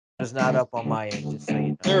It's not up on my end, just so you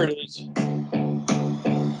know. There it is.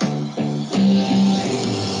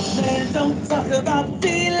 Man, don't talk about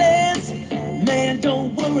feelings. Man,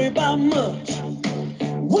 don't worry about much.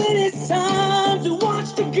 When it's time to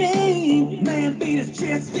watch the game, man, beat his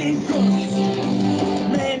chest and guts.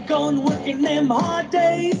 Man, gone working them hard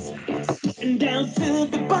days and down to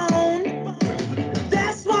the bone.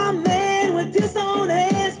 That's why man with his own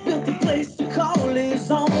hands built a place to call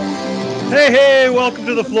his own. Hey, welcome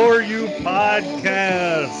to the Floor You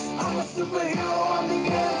podcast.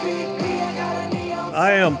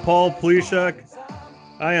 I am Paul Pleshak.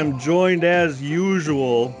 I am joined as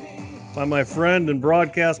usual by my friend and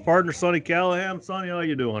broadcast partner, Sonny Callahan. Sonny, how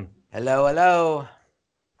you doing? Hello, hello.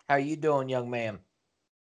 How you doing, young man?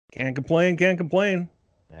 Can't complain, can't complain.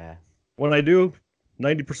 Yeah. When I do,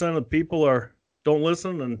 90% of the people don't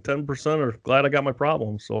listen and 10% are glad I got my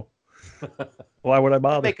problems. So why would I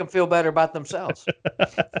bother? Make them feel better about themselves.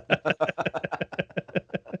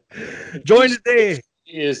 Joined today.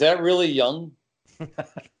 Is that really young?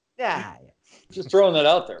 Yeah. Just throwing that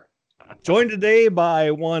out there. Joined today by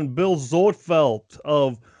one Bill Zotfeld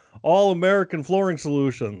of All American Flooring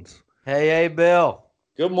Solutions. Hey, Bill.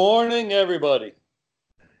 Good morning, everybody.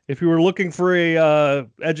 If you were looking for a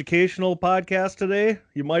educational podcast today,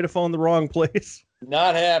 you might have found the wrong place.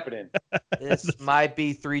 Not happening. This might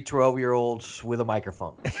be 3 12-year-olds with a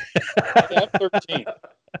microphone. I'm 13.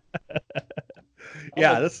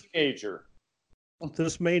 Yeah, I'm a teenager.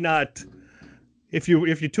 This may not. If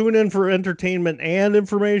you tune in for entertainment and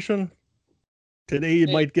information, today you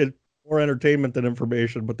might get more entertainment than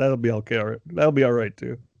information, but that'll be okay. That'll be all right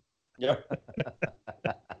too. Yep.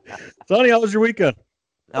 Sonny, how was your weekend?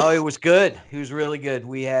 Oh, it was good. It was really good.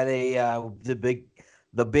 We had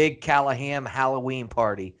the big Callahan Halloween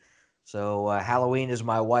party. So Halloween is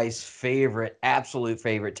my wife's absolute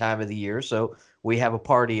favorite time of the year. So we have a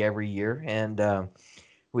party every year, and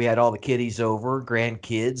we had all the kiddies over,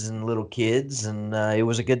 grandkids and little kids, and it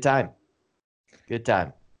was a good time. Good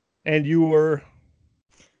time. And you were?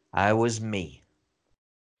 I was me.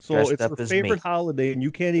 So Dressed it's up her as favorite me. holiday, and you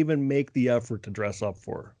can't even make the effort to dress up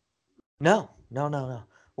for her. No.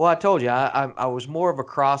 Well, I told you, I was more of a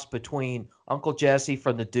cross between Uncle Jesse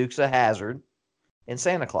from the Dukes of Hazzard and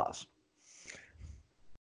Santa Claus.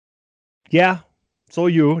 Yeah. So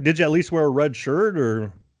did you at least wear a red shirt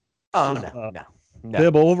or? Oh, no.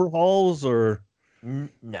 Bib overhauls or?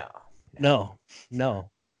 No. I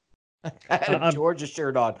had a Georgia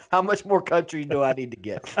shirt on. How much more country do I need to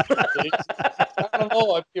get? I don't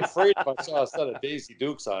know. I'd be afraid if I saw a set of Daisy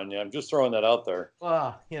Dukes on you. I'm just throwing that out there.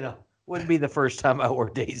 Well, wouldn't be the first time I wore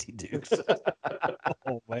Daisy Dukes.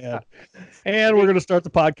 Oh, man. And we're going to start the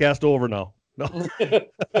podcast over now. No. The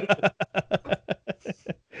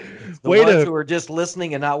ones who are just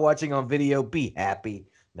listening and not watching on video, be happy.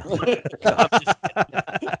 No, I'm just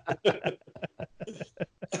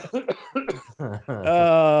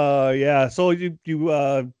yeah. So you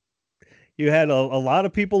had a lot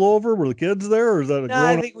of people over. Were the kids there, or is that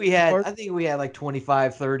I think we had like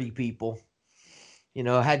 25, 30 people.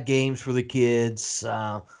 Had games for the kids.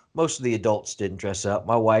 Most of the adults didn't dress up.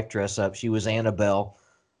 My wife dressed up. She was Annabelle.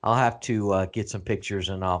 I'll have to get some pictures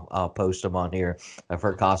and I'll post them on here of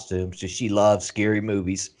her costumes. She loves scary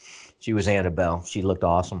movies. She was Annabelle. She looked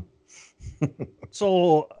awesome.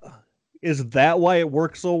 So, is that why it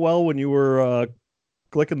worked so well when you were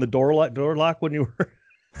clicking the door lock when you were?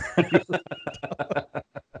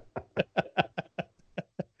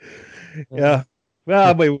 Yeah.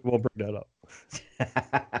 Well, maybe we won't bring that up.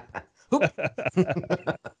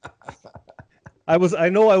 I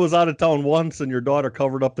know I was out of town once, and your daughter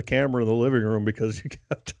covered up the camera in the living room because you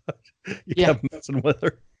kept messing with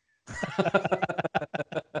her.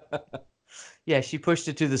 Yeah, she pushed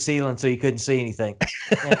it to the ceiling so you couldn't see anything.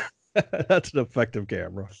 Yeah. That's an effective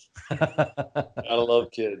camera. I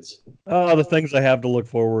love kids. Oh, the things I have to look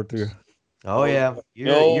forward to. Oh yeah,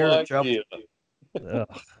 you're in trouble.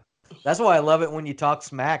 That's why I love it when you talk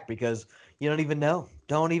smack, because you don't even know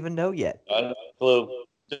yet. I don't have a clue.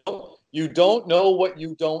 You don't know what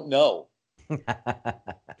you don't know.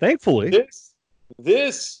 Thankfully.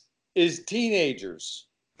 This is teenagers.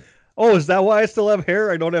 Oh, is that why I still have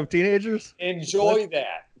hair? I don't have teenagers? Enjoy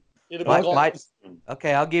that.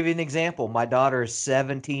 Okay, I'll give you an example. My daughter is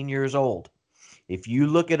 17 years old. If you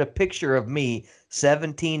look at a picture of me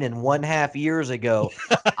 17 and 1/2 years ago,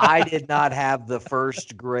 I did not have the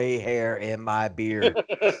first gray hair in my beard.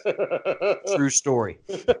 True story.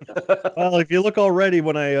 Well, if you look already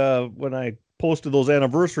when I posted those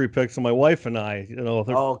anniversary pics of my wife and I,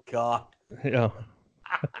 Oh God. Yeah.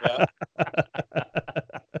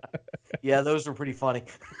 Yeah, those were pretty funny.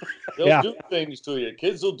 They'll Yeah. do things to you.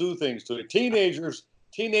 Kids will do things to you.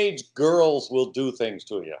 Teenage girls will do things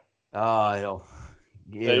to you. Oh, I don't.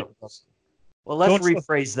 They- Yeah. Well, let's Don't-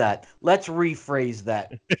 rephrase that. Let's rephrase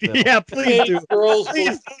that. Phil. Yeah, please do. Teenage girls will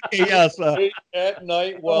Please. Okay, yes. wait at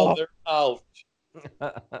night while Oh. they're out.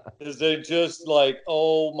 Is they just like,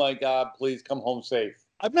 oh my God, please come home safe.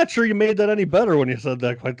 I'm not sure you made that any better when you said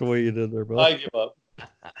that quite the way you did there, Bill. I give up.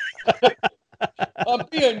 I'm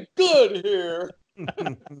being good here.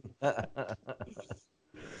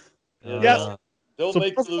 Yes. They'll So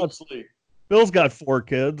make Bill's you got- lose sleep. Bill's got 4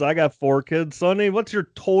 kids. I got 4 kids. Sonny, what's your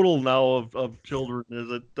total now of children?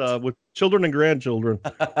 Is it with children and grandchildren?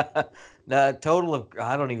 No, total of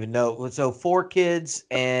I don't even know. So 4 kids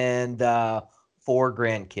and 4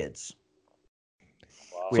 grandkids.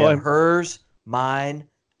 Wow. We So have I'm- hers, mine,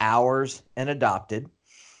 ours, and adopted.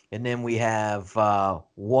 And then we have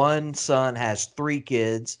one son has 3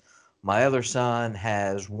 kids. My other son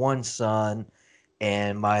has 1 son.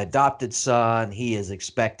 And my adopted son, he is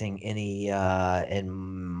expecting in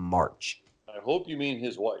March. I hope you mean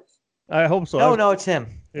his wife. I hope so. No, it's him.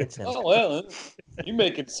 It's him. Oh, well, you're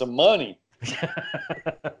making some money.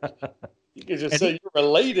 You could just And say you're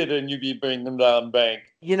related and you'd be bringing them down bank.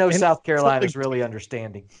 You know, And South Carolina's something- really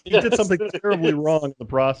understanding. He did Yes, something it terribly is. wrong in the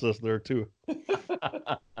process there, too.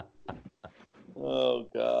 Oh,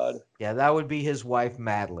 God. Yeah, that would be his wife,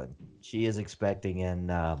 Madeline. She is expecting in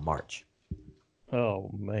March. Oh,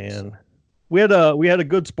 man. We had a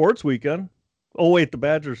good sports weekend. Oh, wait, the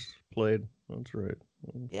Badgers played. That's right.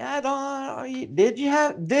 Yeah, I don't. Did you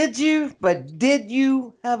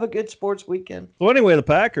have a good sports weekend? So anyway, the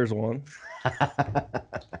Packers won.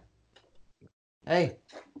 Hey,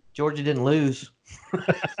 Georgia didn't lose.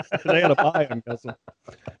 They had a bye, I'm guessing.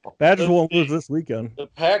 Badgers won't lose this weekend. The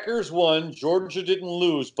Packers won. Georgia didn't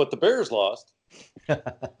lose, but the Bears lost.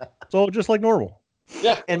 So just like normal.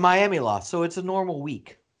 Yeah. And Miami lost, so it's a normal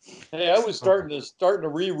week. Hey, I was starting to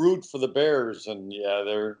re-root for the Bears, and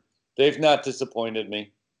yeah, they've not disappointed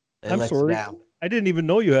me. They I'm let you sorry. down. I didn't even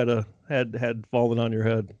know you had fallen on your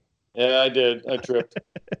head. Yeah, I did. I tripped.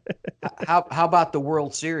 How about the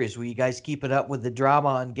World Series? Will you guys keep it up with the drama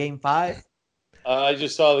on Game 5? I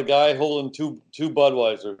just saw the guy holding two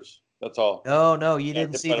Budweisers. That's all. No, you Yeah,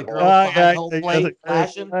 didn't get see the better. girl behind home plate I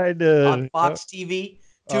flashing did. on Fox TV.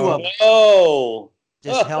 2 Oh. of them Oh,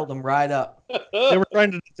 just held them right up.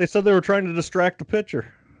 They said they were trying to distract the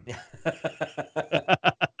pitcher.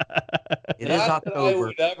 It is Not that I October.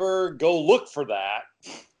 would ever go look for that,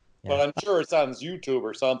 but Yeah. I'm sure it's on YouTube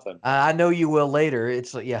or something. I know you will later.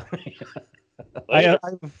 It's yeah. Later.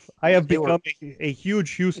 I have They were- become a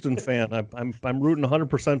huge Houston fan. I'm rooting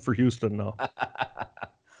 100% for Houston now.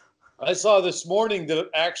 I saw this morning that it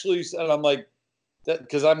actually said, I'm like, that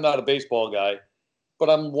because I'm not a baseball guy, but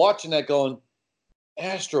I'm watching that going,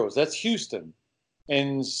 Astros, that's Houston.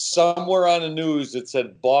 And somewhere on the news it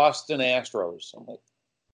said Boston Astros. I'm like,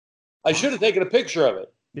 I should have taken a picture of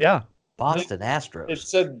it. Yeah. Boston Astros.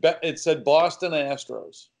 It said Boston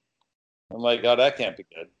Astros. I'm like, oh, that can't be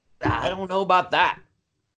good. I don't know about that.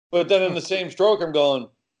 But then in the same stroke, I'm going,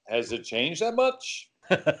 has it changed that much?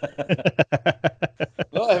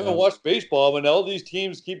 No, I haven't watched baseball, but all these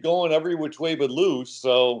teams keep going every which way but loose.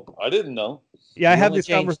 So I didn't know. Yeah, I The had only this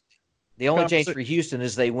change- conversation. The only change for Houston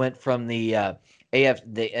is they went from the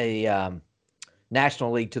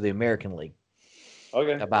National League to the American League.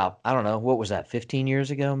 Okay. About I don't know what was that 15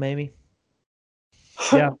 years ago maybe.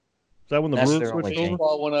 Yeah. Is that when the That's Brewers their only switched change. over?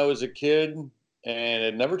 Baseball when I was a kid, and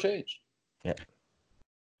it never changed.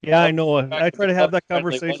 Yeah, I know. I try to have that Finally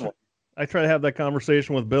won conversation. one. I try to have that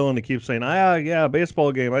conversation with Bill, and he keeps saying, yeah,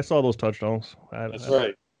 baseball game. I saw those touchdowns. That's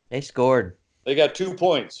right. They scored They got 2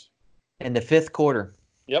 points. in the 5th quarter.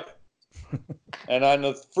 Yep. And on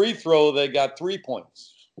the free throw, they got 3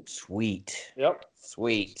 points. Sweet, Yep.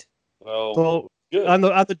 sweet. So, So good. on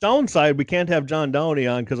the downside, we can't have John Downey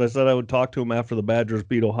on because I said I would talk to him after the Badgers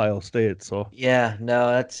beat Ohio State. So Yeah, no,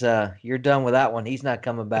 that's you're done with that one. He's not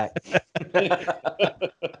coming back.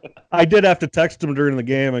 I did have to text him during the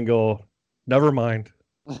game and go, never mind.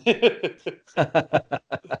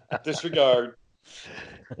 Disregard.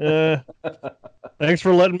 Thanks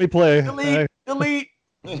for letting me play. delete.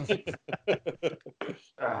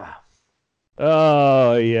 Ah,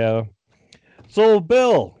 Oh, yeah. So,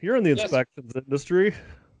 Bill, you're in the Yes. inspections industry.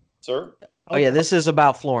 Sir? oh yeah, this is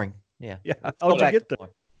about flooring. Yeah. Yeah. Go How'd you back get to there?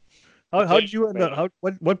 flooring. How did you end up?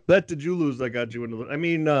 What bet did you lose that got you into the? I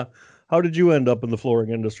mean, how did you end up in the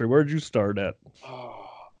flooring industry? Where did you start at?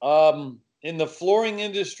 In the flooring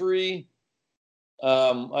industry,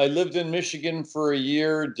 I lived in Michigan for a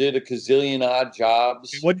year, did a gazillion odd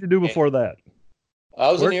jobs. What did you do before that?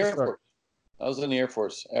 I was in Where'd the you Air start? Force. I was in the Air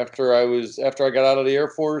Force. After I got out of the Air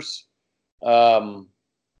Force,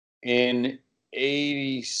 in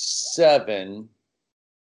 '87,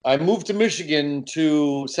 I moved to Michigan,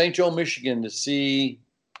 to St. Joe, Michigan, to see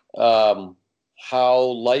how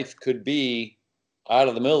life could be out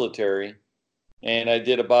of the military. And I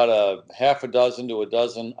did about a half a dozen to a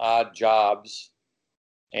dozen odd jobs.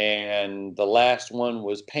 And the last one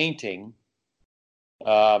was painting.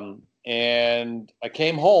 And I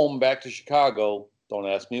came home back to Chicago. Don't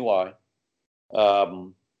ask me why.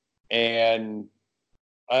 And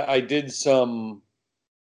I did some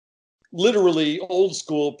literally old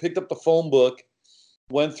school, picked up the phone book,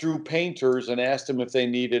 went through painters and asked them if they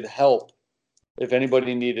needed help, if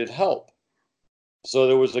anybody needed help. So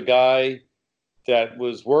there was a guy that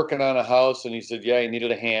was working on a house and he said, yeah, he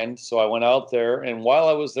needed a hand. So I went out there, and while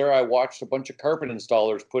I was there, I watched a bunch of carpet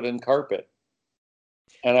installers put in carpet.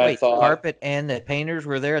 And I thought, carpet and the painters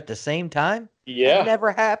were there at the same time? yeah, That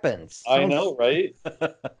never happens. I know, right?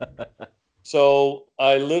 So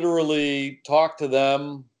I literally talked to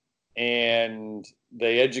them, and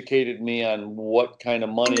they educated me on what kind of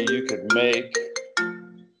money you could make.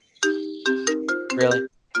 Really?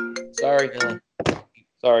 Sorry. Really?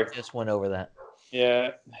 Sorry. Just went over that.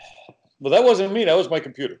 Yeah. Well, that wasn't me. That was my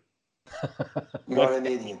computer. You're an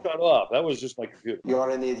idiot. Shut off. That was just my computer. You're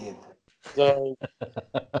an idiot. So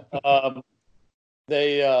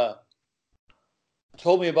they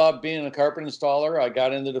told me about being a carpet installer. I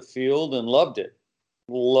got into the field and loved it.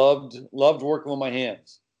 Loved working with my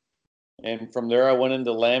hands. And from there, I went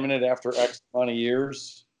into laminate after X amount of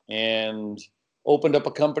years and opened up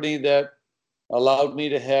a company that allowed me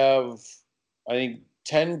to have, I think,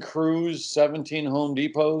 10 crews, 17 Home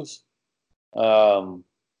Depots.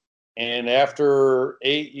 And after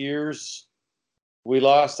 8 years, we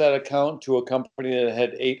lost that account to a company that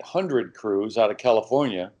had 800 crews out of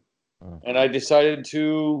California. And I decided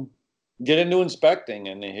to get into inspecting.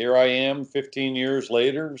 And here I am 15 years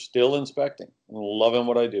later, still inspecting, loving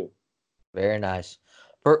what I do. Very nice.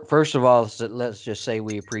 First of all, let's just say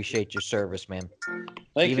we appreciate your service, man.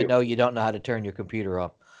 Thank you. Even though you don't know how to turn your computer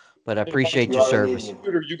off. But I appreciate your service.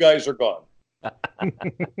 Computer, you guys are gone.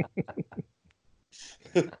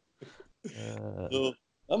 So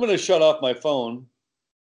I'm going to shut off my phone.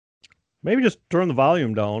 Maybe just turn the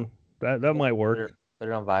volume down. That might work. Put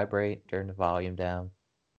it on vibrate. Turn the volume down.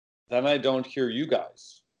 Then I don't hear you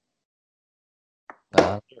guys.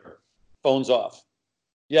 Uh, Phone's off.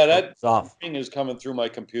 Yeah, that off. thing is coming through my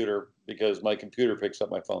computer because my computer picks up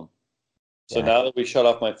my phone. So Yeah. now that we shut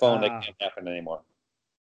off my phone, that can't happen anymore.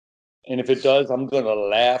 And if it does, I'm going to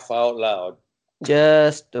laugh out loud.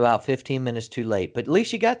 Just about 15 minutes too late, but at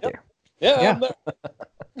least you got there. Yeah. I'm there.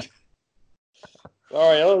 All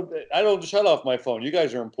right, I don't shut off my phone. You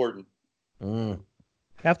guys are important.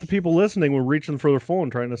 Half the people listening were reaching for their phone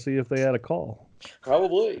trying to see if they had a call.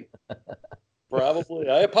 Probably.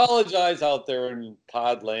 I apologize out there in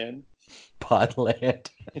Podland. Podland.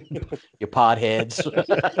 You podheads.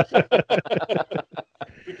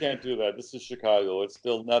 We can't do that. This is Chicago. It's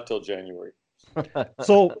still not till January.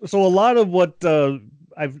 So a lot of what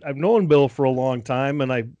I've known Bill for a long time,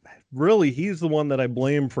 and he's the one that I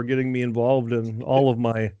blame for getting me involved in all of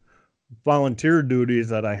my volunteer duties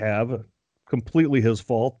that I have. Completely his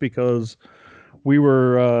fault, because we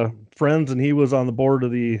were friends, and he was on the board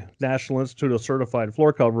of the National Institute of Certified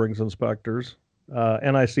Floor Coverings Inspectors,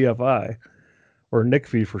 NICFI, or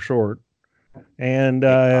NICFI for short. And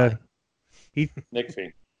NICFI.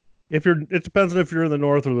 It depends on if you're in the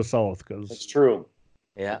north or the south, because It's true.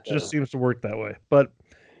 Yeah. it just seems to work that way. But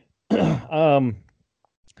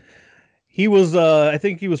he was, I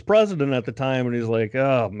think he was president at the time, and he's like,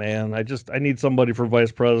 oh man, I need somebody for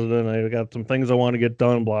vice president. I got some things I want to get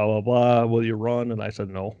done, blah, blah, blah. Will you run? And I said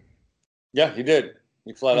no. Yeah, he did.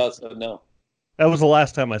 He flat out said no. That was the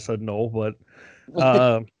last time I said no, but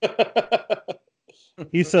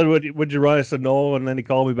he said, would you run? I said no. And then he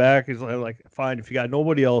called me back. He's like, fine, if you got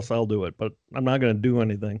nobody else, I'll do it, but I'm not going to do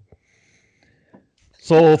anything.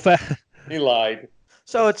 So he lied.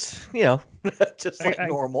 So it's, just like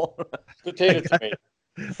normal. Potato tomato.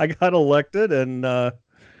 I got elected, and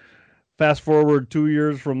fast forward 2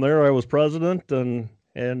 years from there, I was president,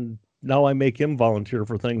 and now I make him volunteer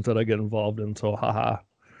for things that I get involved in. So, haha.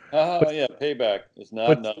 Yeah, payback is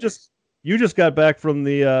not nice. You just got back from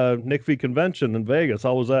the NICFI convention in Vegas.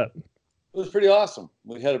 How was that? It was pretty awesome.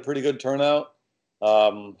 We had a pretty good turnout.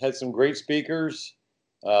 Had some great speakers.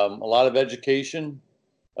 A lot of education.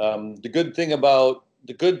 The good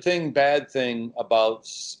thing, bad thing about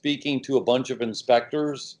speaking to a bunch of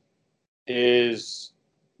inspectors is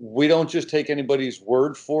we don't just take anybody's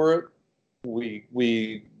word for it.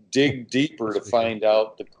 We dig deeper to find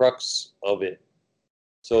out the crux of it.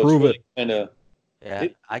 So Prove it's really kind of Yeah,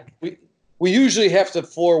 we usually have to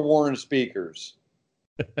forewarn speakers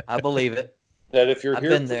I believe it. that if you're I've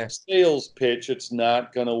here been for there. a sales pitch, it's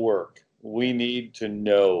not going to work. We need to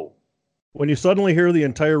know. When you suddenly hear the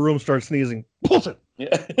entire room start sneezing, bullshit.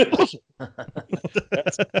 Yeah.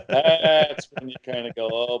 That's when you kind of go,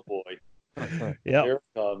 oh boy, Yeah. here it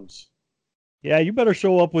comes. Yeah, you better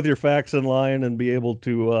show up with your facts in line and be able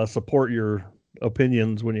to support your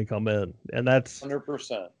opinions when you come in. And that's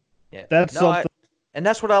 100%. Yeah, That's something. and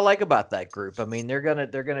that's what I like about that group. I mean, they're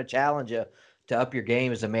gonna challenge you to up your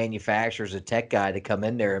game as a manufacturer, as a tech guy, to come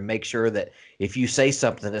in there and make sure that if you say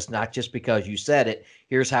something, it's not just because you said it.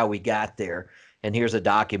 Here's how we got there, and here's the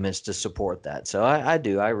documents to support that. So I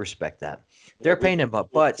respect that. They're a pain in my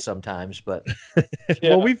butt sometimes, but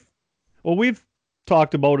Yeah. Well, we've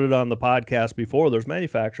talked about it on the podcast before. There's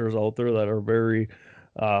manufacturers out there that are very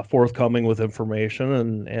forthcoming with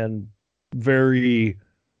information and very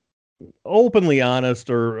openly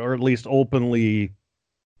honest, or at least openly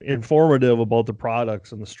informative about the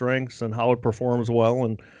products and the strengths and how it performs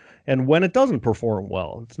well and when it doesn't perform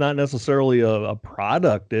well. It's not necessarily a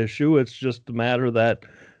product issue. It's just a matter that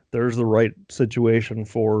there's the right situation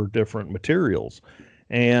for different materials.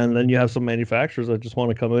 And then you have some manufacturers that just want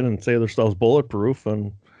to come in and say their stuff's bulletproof,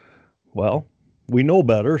 and well, we know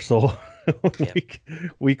better, so Yeah.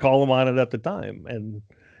 we call them on it at the time. And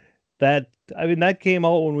that came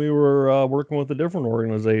out when we were working with a different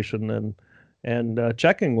organization, and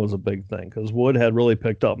checking was a big thing because Wood had really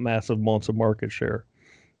picked up massive amounts of market share,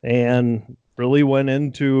 and really went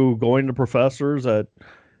into going to professors at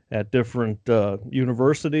different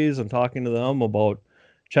universities and talking to them about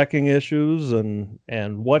checking issues and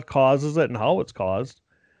what causes it and how it's caused.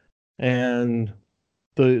 And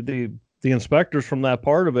the inspectors from that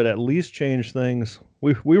part of it at least changed things.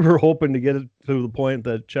 We were hoping to get it to the point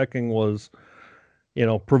that checking was,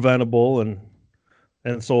 preventable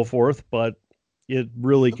and so forth, but it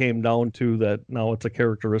really came down to that now it's a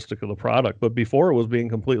characteristic of the product. But before, it was being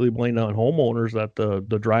completely blamed on homeowners that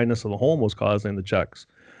the dryness of the home was causing the checks.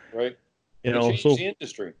 Right. You We know, changed so the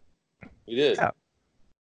industry. We did. Yeah.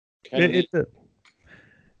 Kinda it neat. did.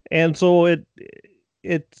 And so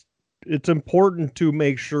it's important to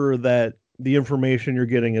make sure that the information you're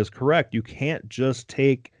getting is correct. You can't just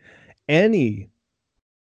take any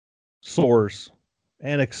source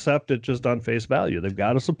and accept it just on face value. They've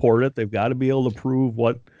got to support it. They've got to be able to prove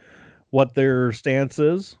what their stance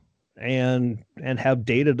is and have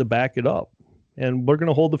data to back it up. And we're going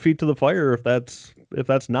to hold the feet to the fire if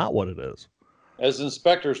that's not what it is. As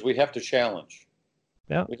inspectors, we have to challenge.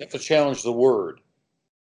 Yeah. We have to challenge the word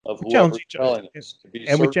of We challenge whoever's each other. telling us to be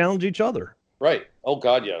And we certain. challenge each other. Right. Oh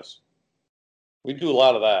God, yes. We do a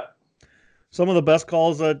lot of that. Some of the best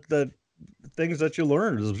calls that things that you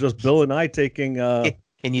learned is just Bill and I taking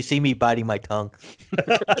can you see me biting my tongue?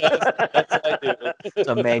 Yes, I do. It's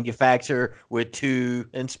a manufacturer with two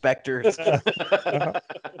inspectors.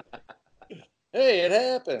 Hey, it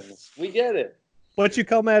happens. We get it. But you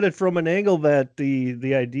come at it from an angle that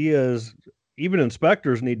the idea is even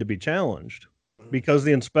inspectors need to be challenged, because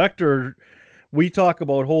the inspector, we talk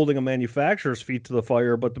about holding a manufacturer's feet to the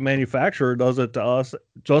fire, but the manufacturer does it to us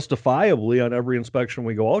justifiably on every inspection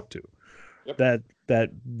we go out to. Yep. That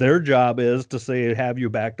their job is to say, have you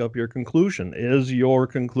backed up your conclusion? Is your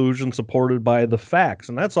conclusion supported by the facts?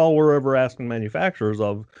 And that's all we're ever asking manufacturers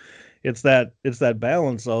of. It's that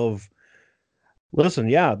balance of, listen,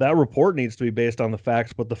 yeah, that report needs to be based on the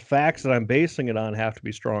facts, but the facts that I'm basing it on have to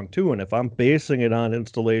be strong too. And if I'm basing it on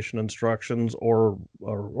installation instructions or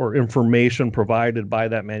information provided by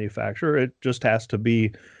that manufacturer, it just has to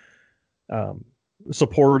be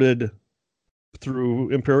supported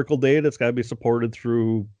through empirical data. It's got to be supported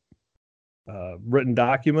through written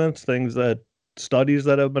documents, studies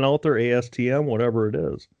that have been out there, ASTM, whatever it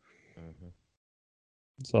is. Mm-hmm.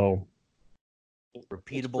 So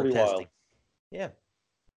Repeatable pretty testing. wild. Yeah.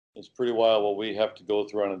 It's pretty wild what we have to go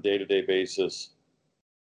through on a day-to-day basis,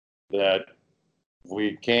 that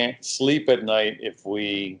we can't sleep at night if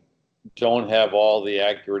we don't have all the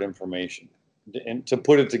accurate information and to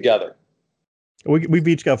put it together. we've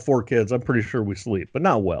each got 4 kids. I'm pretty sure we sleep, but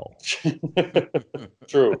not well.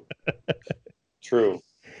 True. True.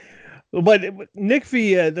 But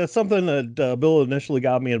NICFI, that's something that Bill initially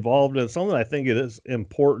got me involved in. Something I think it is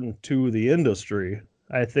important to the industry.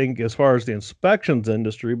 I think as far as the inspections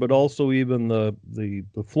industry, but also even the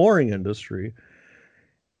flooring industry,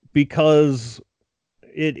 because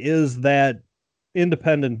it is that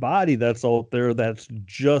independent body that's out there that's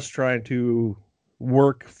just trying to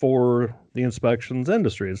work for the inspections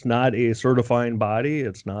industry. It's not a certifying body.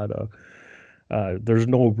 It's not a there's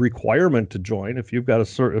no requirement to join. If you've got a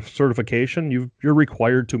certification, you're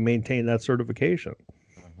required to maintain that certification.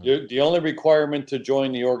 The only requirement to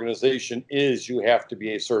join the organization is you have to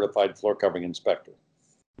be a certified floor covering inspector.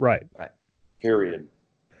 Right. Period.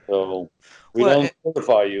 So we Well, don't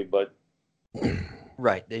certify you, but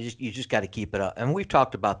right. You just got to keep it up. And we've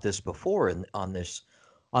talked about this before on this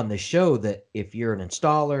show, that if you're an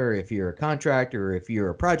installer, if you're a contractor, if you're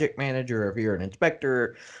a project manager, if you're an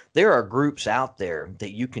inspector, there are groups out there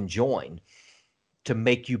that you can join to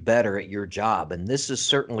make you better at your job. And this is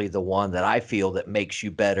certainly the one that I feel that makes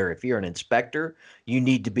you better. If you're an inspector, you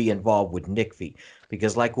need to be involved with NCFE,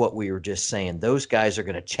 because like what we were just saying, those guys are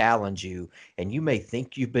going to challenge you, and you may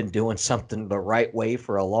think you've been doing something the right way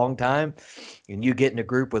for a long time, and you get in a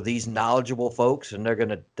group with these knowledgeable folks, and they're going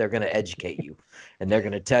to educate you, and they're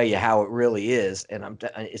going to tell you how it really is, and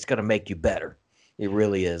it's going to make you better. It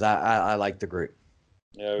really is. I like the group.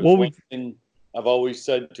 yeah, one thing I've always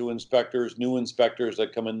said to inspectors, new inspectors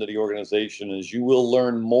that come into the organization, is you will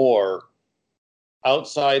learn more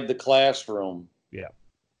outside the classroom. Yeah.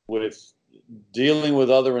 With dealing with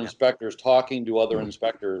other inspectors, talking to other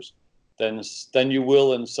inspectors, than you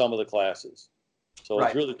will in some of the classes. So Right.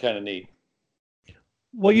 It's really kind of neat.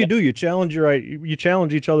 Well, you do. You challenge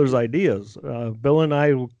each other's ideas. Bill and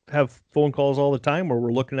I have phone calls all the time where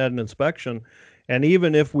we're looking at an inspection, and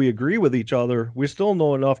even if we agree with each other, we still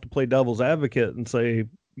know enough to play devil's advocate and say,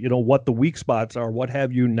 what the weak spots are, what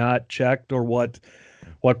have you not checked, or what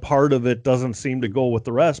part of it doesn't seem to go with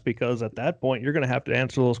the rest, because at that point you're going to have to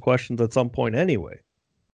answer those questions at some point anyway.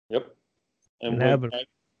 Yep. And And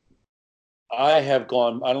I have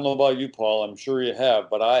gone, I don't know about you, Paul, I'm sure you have,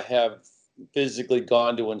 but I have physically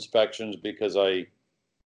gone to inspections because I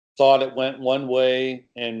thought it went one way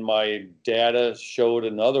and my data showed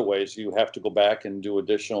another way. So you have to go back and do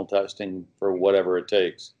additional testing for whatever it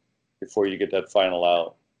takes before you get that final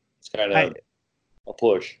out. It's kind of a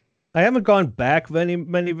push. I haven't gone back very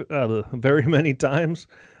many times.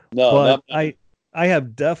 No, but I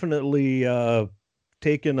have definitely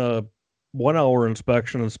taken a 1 hour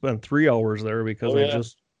inspection and spent 3 hours there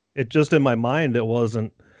because it just in my mind it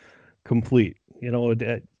wasn't complete.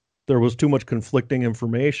 There was too much conflicting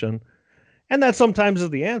information, and that sometimes is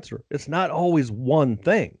the answer. It's not always one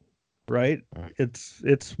thing, right?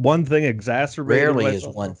 It's one thing exacerbated. Rarely is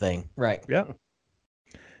one thing, right?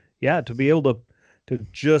 Yeah. To be able to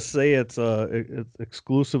just say it's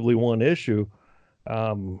exclusively one issue.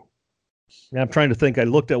 I'm trying to think. I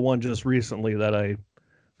looked at one just recently that I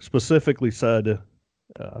specifically said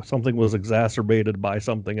something was exacerbated by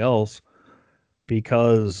something else,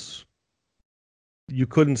 because you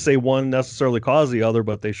couldn't say one necessarily caused the other,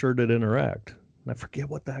 but they sure did interact. I forget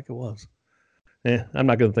what the heck it was. I'm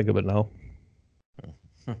not going to think of it now.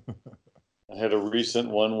 I had a recent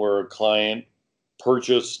one where a client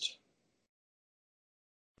purchased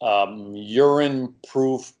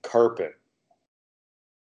urine-proof carpet.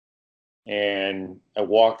 And I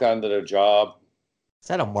walked onto the job. Is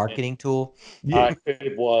that a marketing tool?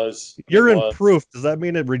 It was. Urine-proof. Does that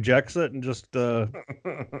mean it rejects it and just...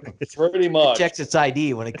 It's pretty much. It checks its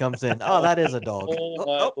ID when it comes in. Oh, that is a dog.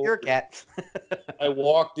 You're a cat. I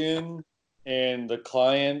walked in, and the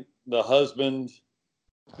client, the husband,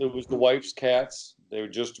 it was the wife's cats. They were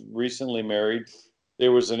just recently married.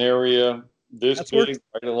 There was an area this big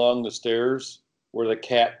right along the stairs where the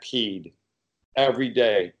cat peed every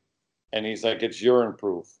day. And he's like, it's urine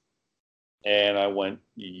proof. And I went,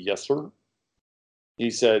 yes, sir. I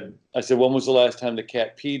said, when was the last time the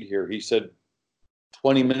cat peed here? He said,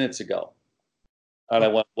 20 minutes ago. And I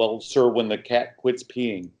went, well, sir, when the cat quits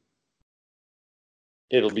peeing,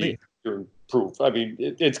 it'll be urine proof. I mean,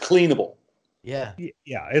 it's cleanable. Yeah.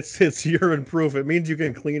 Yeah, it's urine proof. It means you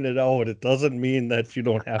can clean it out. It doesn't mean that you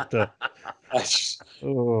don't have to.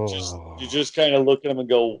 You just kind of look at them and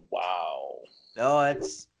go, wow. No,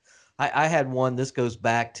 I had one. This goes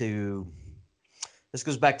back to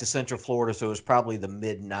Central Florida, so it was probably the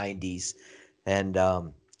mid '90s, and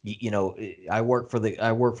I work for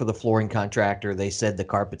the flooring contractor. They said the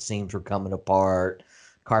carpet seams were coming apart.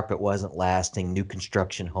 Carpet wasn't lasting. New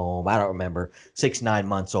construction home. I don't remember. 6-9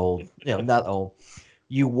 months old. Not old.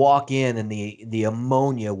 You walk in and the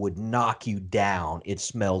ammonia would knock you down. It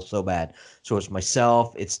smells so bad. So it's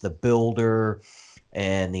myself, it's the builder,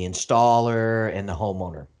 and the installer, and the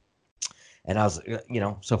homeowner. And I was,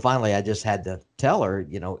 so finally I just had to tell her,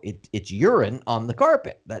 it's urine on the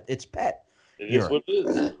carpet. That it's pet. It is what it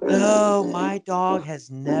is. No, my dog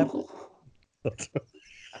has never.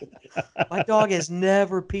 My dog has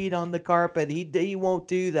never peed on the carpet. He won't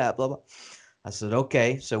do that. Blah blah. I said,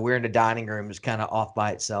 okay. So we're in the dining room. It's kind of off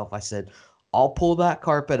by itself. I said, I'll pull that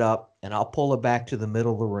carpet up and I'll pull it back to the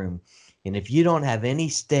middle of the room. And if you don't have any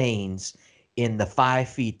stains in the 5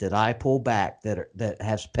 feet that I pull back that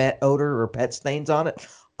has pet odor or pet stains on it,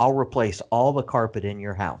 I'll replace all the carpet in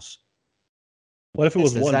your house. What if it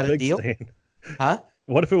was Is one that a big deal? stain? Huh?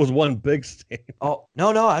 What if it was one big stain? Oh,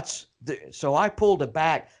 no. So I pulled it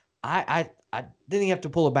back. I didn't have to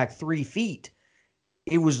pull it back 3 feet.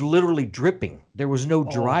 It was literally dripping. There was no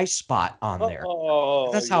dry spot on there.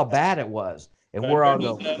 Oh, That's how bad it was. And we're all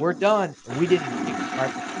going, we're done. And we didn't even kick the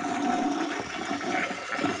carpet.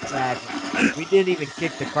 Exactly. We didn't even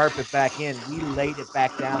kick the carpet back in. We laid it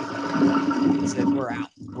back down and said, we're out.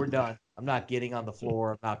 We're done. I'm not getting on the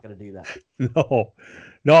floor. I'm not going to do that.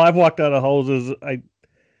 No, I've walked out of houses.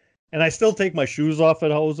 I still take my shoes off at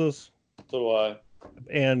houses. So do I.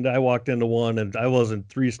 And I walked into one, and I wasn't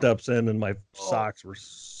 3 steps in, and my socks were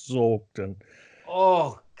soaked. And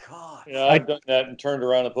Oh, God. Yeah, I've done that and turned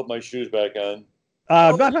around and put my shoes back on.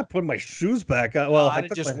 I'm not putting my shoes back on. Well, I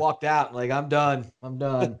just walked out like, I'm done. I'm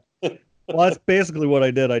done. Well, that's basically what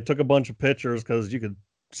I did. I took a bunch of pictures because you could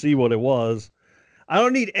see what it was. I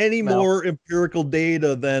don't need any more empirical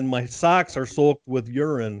data than my socks are soaked with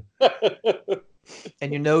urine.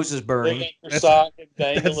 And your nose is burning. Your sock and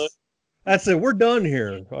dangle it. That's it. We're done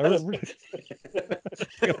here.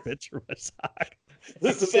 Take a picture of my sock.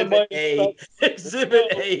 This is Exhibit A. Exhibit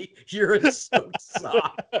A. Urine soaked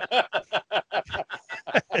sock.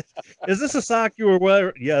 Is this a sock you were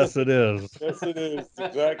wearing? Yes, it is. Yes, it is.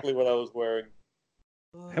 Exactly what I was wearing.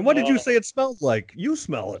 And what did you say it smelled like? You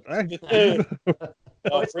smell it.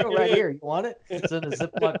 Oh, it's still right here. You want it? It's in a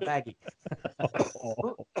Ziploc baggie.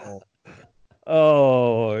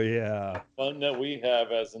 Oh, yeah. Fun that we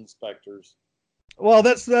have as inspectors. Well,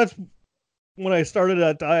 that's when I started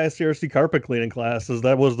at ISCRC carpet cleaning classes.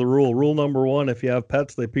 That was the rule. Rule number 1: if you have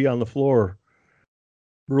pets, they pee on the floor.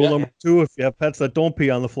 Rule number 2: if you have pets that don't pee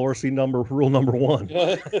on the floor, rule number 1.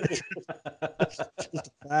 It's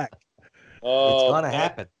just a fact. It's gonna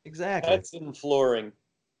happen. Exactly. Pets and flooring.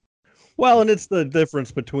 Well, and it's the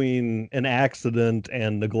difference between an accident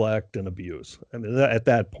and neglect and abuse. I mean, at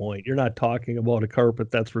that point, you're not talking about a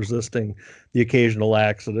carpet that's resisting the occasional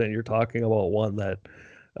accident. You're talking about one that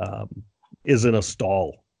is in a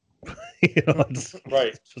stall. It's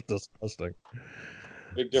just disgusting.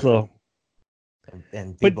 Big difference.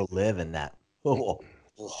 And people live in that. Oh.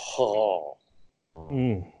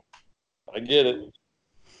 I get it.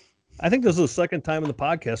 I think this is the second time in the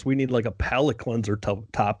podcast we need like a palate cleanser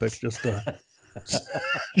topic just to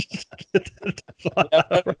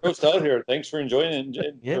Roast out here. Thanks for enjoying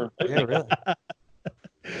it. Yeah, really.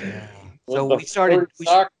 Yeah. So we started. The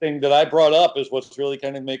sock thing that I brought up is what's really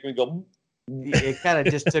kind of making me go. It kind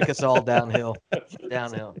of just took us all downhill.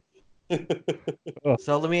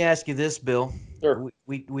 So let me ask you this, Bill. Sure.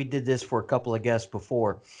 We did this for a couple of guests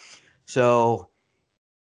before. So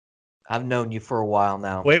I've known you for a while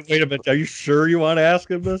now. Wait a minute. Are you sure you want to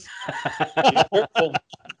ask him this?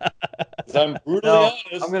 I'm brutally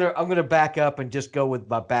honest. I'm gonna back up and just go with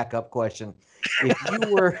my backup question.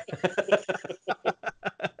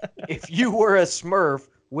 If you were a Smurf,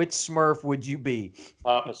 which Smurf would you be?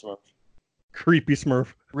 Papa Smurf. Creepy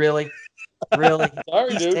Smurf. Really?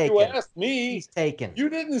 Sorry, He's dude. taken. You asked me. He's taken. You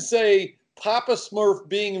didn't say Papa Smurf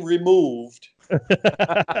being removed.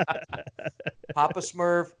 Papa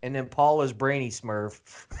Smurf, and then Paula's Brainy Smurf.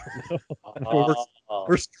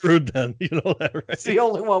 We're screwed then. You know that, right? It's the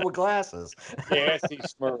only one with glasses. Gassy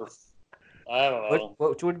Smurf. I don't know.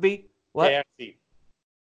 What would it be? What? Gassy.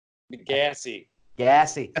 Gassy.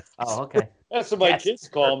 Gassy. Oh, okay. That's what my kids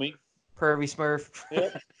call me. Pervy Smurf.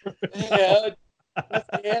 Yeah. That's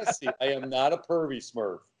gassy. I am not a pervy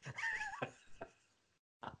Smurf.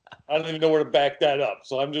 I don't even know where to back that up,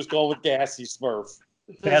 so I'm just going with Gassy Smurf.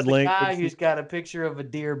 That's the guy who's got a picture of a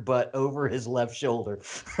deer butt over his left shoulder.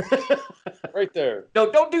 Right there.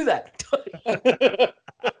 No, don't do that.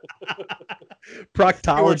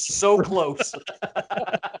 Proctologist. You were so close.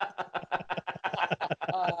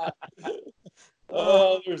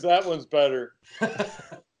 Oh, there's that one's better.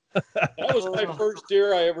 That was my first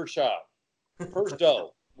deer I ever shot. First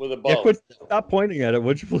doe with a bow. Yeah, stop pointing at it,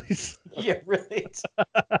 would you please? Yeah, really.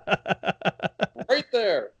 Right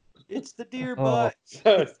there. It's the deer butt.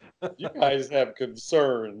 You guys have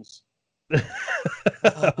concerns.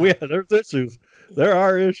 There's issues. There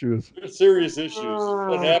are issues. There's serious issues.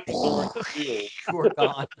 What happens during the field? We're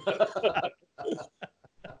gone.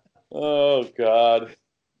 Oh, God.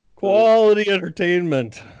 Quality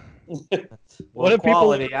entertainment. What if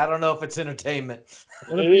quality? I don't know if it's entertainment.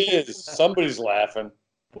 It is. Somebody's laughing.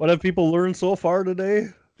 What have people learned so far today?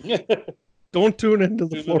 Don't tune into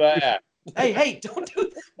the Do Florida. that. Hey, don't do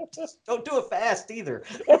that. Just don't do it fast either.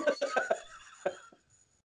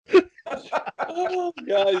 Oh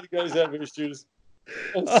God, you guys have issues.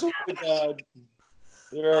 I swear to God.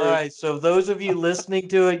 There All are- right, so those of you listening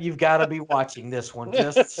to it, you've got to be watching this one.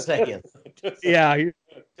 Just saying. Yeah, you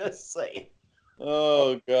Just saying.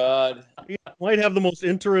 Oh God. might have the most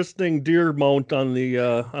interesting deer mount on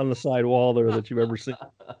the side wall there that you've ever seen.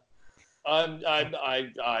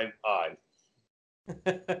 I.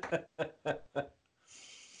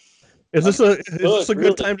 Is this a really.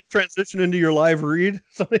 good time to transition into your live read?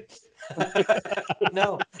 Something?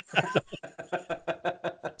 No.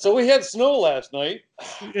 So we had snow last night.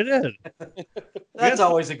 It is. That's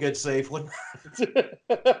always a good safe one.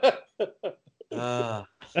 I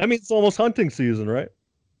mean, it's almost hunting season, right?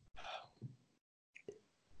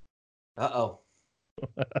 Uh-oh.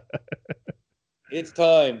 It's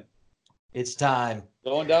time. It's time.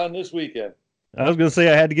 Going down this weekend. I was going to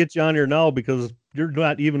say I had to get you on here now because you're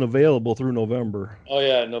not even available through November. Oh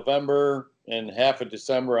yeah, November and half of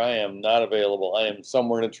December I am not available. I am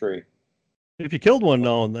somewhere in a tree. If you killed one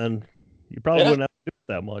now and then, you probably Yeah. wouldn't have to do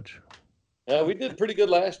it that much. Yeah, we did pretty good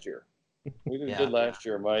last year. We did Yeah. good last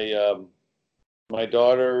year. My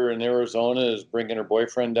daughter in Arizona is bringing her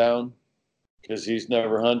boyfriend down because he's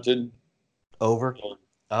never hunted. Over.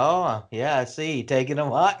 Oh, yeah, I see. Taking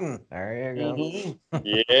them hunting. There you go. Mhm.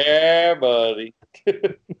 Yeah, buddy.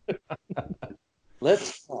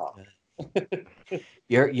 Let's talk.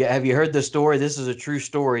 Have you heard the story? This is a true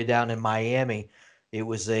story down in Miami. It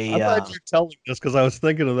was I'm glad you're telling this because I was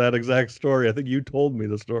thinking of that exact story. I think you told me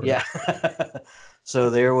the story. yeah. So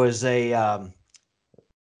there was a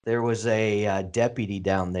deputy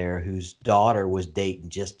down there whose daughter was dating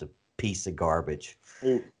just a piece of garbage.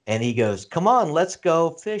 Ooh. And he goes, "Come on, let's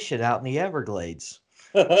go fishing out in the Everglades."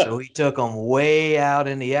 So he took them way out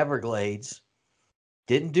in the Everglades,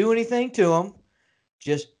 didn't do anything to them,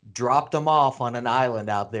 just dropped them off on an island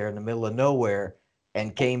out there in the middle of nowhere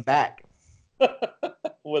and came back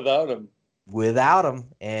Without him. without him.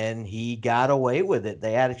 And he got away with it.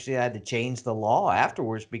 They actually had to change the law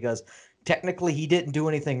afterwards because technically he didn't do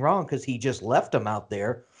anything wrong because he just left them out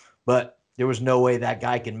there. But there was no way that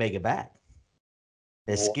guy can make it back.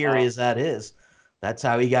 As scary Wow. as that is, that's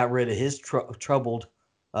how he got rid of his troubled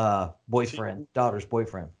boyfriend, daughter's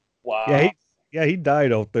boyfriend. Wow. He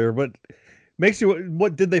died out there. But makes you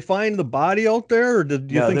what? Did they find the body out there, or did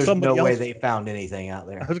you No, think there's somebody no way else? they found anything out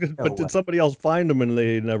there. I was gonna, No but way. did somebody else find him and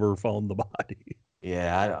they never found the body?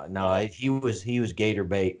 Yeah, I don't know. He was gator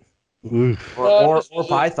bait Oof. or this was a-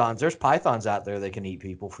 pythons. There's pythons out there that can eat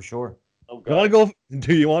people for sure. Oh, You want to God. go?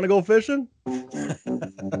 Do you want to go fishing?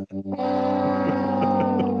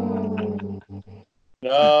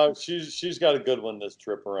 No, she's got a good one this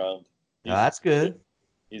trip around. No, that's good.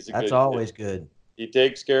 He's a That's good always kid. good. He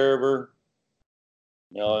takes care of her.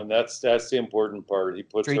 No, and that's the important part. He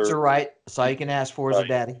puts Treats her right. That's all you can ask for as a Right.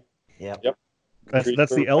 daddy. Yeah. Yep. treats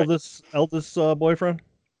That's her the right. eldest boyfriend.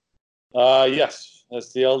 Yes,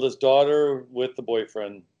 that's the eldest daughter with the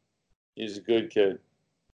boyfriend. He's a good kid.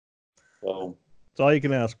 So That's all you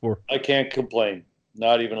can ask for. I can't complain,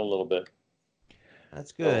 not even a little bit.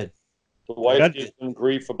 That's good. The wife That's- gives him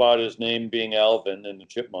grief about his name being Alvin and the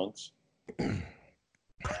Chipmunks.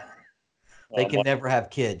 They can never have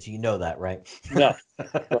kids. You know that, right? No,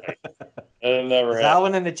 right. That'll never Is happen.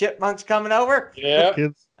 Alvin and the Chipmunks coming over? Yeah,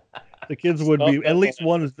 The kids would be Stop at that least line.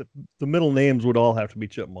 one. Is the middle names would all have to be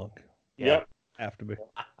Chipmunk. yep. Have to be.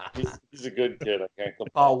 He's a good kid. I can't complain.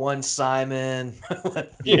 Call one Simon.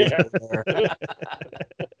 Yeah.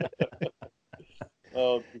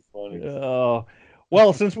 Oh, too funny.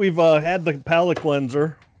 Well, since we've had the palate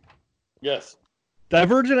cleanser, Yes.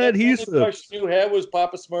 Divergent That the only adhesives. question you had was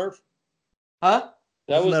Papa Smurf. Huh?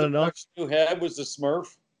 That Wasn't was that the enough? question you had was the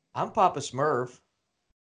Smurf. I'm Papa Smurf.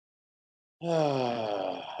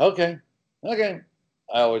 Okay.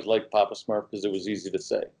 I always liked Papa Smurf because it was easy to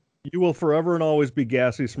say. You will forever and always be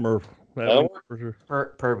Gassy Smurf. That That'll one work. for sure.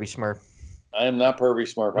 Pervy Smurf. I am not Pervy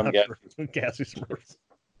Smurf. I'm Gassy. Gassy Smurf.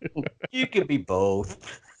 You could be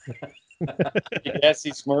both.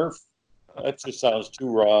 Gassy Smurf. That just sounds too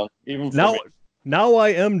wrong. Even for Now, me. now I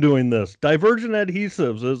am doing this. Divergent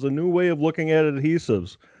adhesives is a new way of looking at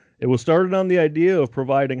adhesives. It was started on the idea of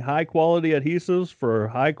providing high-quality adhesives for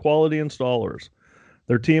high-quality installers.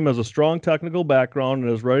 Their team has a strong technical background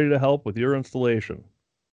and is ready to help with your installation.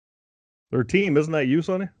 Their team, isn't that you,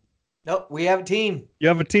 Sonny? Nope, we have a team. You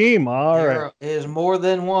have a team. All right. There is more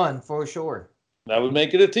than one for sure. That would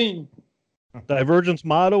make it a team. Divergent's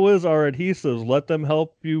motto is our adhesives. Let them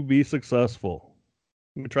help you be successful.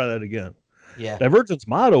 Let me try that again. Yeah. Divergent's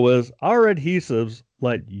motto is our adhesives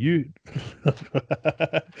let you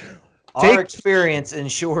Our experience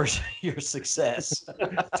ensures your success.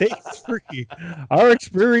 take 3. Our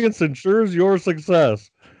experience ensures your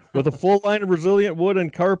success. With a full line of resilient wood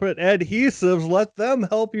and carpet adhesives, let them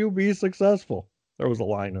help you be successful. There was a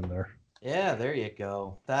line in there. Yeah, there you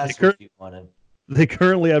go. That's They what you wanted. They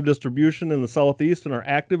currently have distribution in the Southeast and are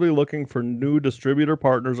actively looking for new distributor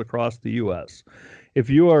partners across the U.S. If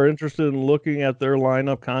you are interested in looking at their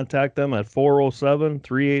lineup, contact them at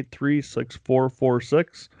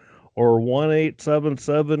 407-383-6446 or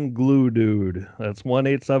 1-877-GLUE-DUDE. That's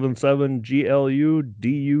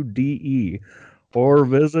 1-877-GLUDUDE. Or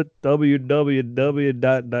visit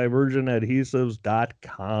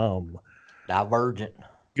www.divergentadhesives.com. Divergent.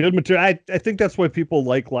 Good material. I think that's why people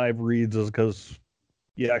like live reads, is because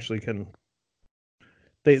you actually can.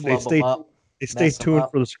 They Flub 'em stay up, they stay mess 'em tuned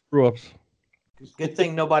up. for the screw ups. Good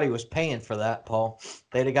thing nobody was paying for that, Paul.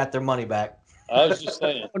 They'd have got their money back. I was just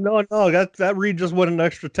saying. No, that read just went an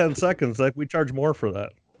extra 10 seconds. Like, we charge more for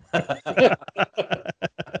that.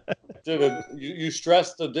 Dude, you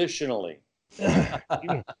stressed additionally.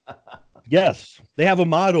 Yes, they have a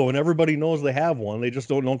motto, and everybody knows they have one. They just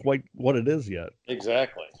don't know quite what it is yet.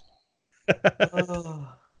 Exactly.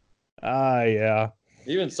 Yeah.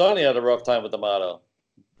 Even Sonny had a rough time with the motto.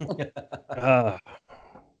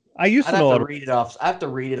 I used I'd to have know. to read it off. I have to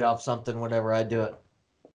read it off something whenever I do it.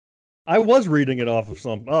 I was reading it off of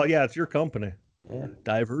some. Oh yeah, it's your company. Yeah.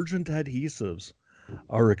 Divergent adhesives.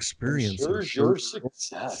 Our experience Ensures your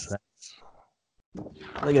success.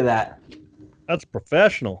 Look at that. That's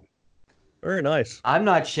professional. Very nice. I'm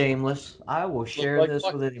not shameless. I will share like this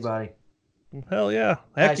with buckets. anybody. Hell yeah.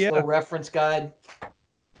 Heck Nice yeah. little reference guide.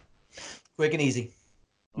 Quick and easy.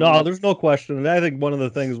 No, there's no question. And I think one of the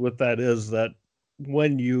things with that is that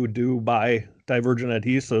when you do buy Divergent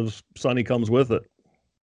adhesives, Sonny comes with it.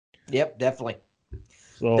 Yep, definitely.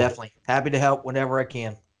 So Definitely. Happy to help whenever I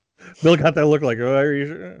can. Bill got that look like, oh, are you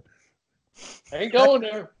sure? Ain't going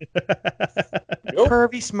there. Nope.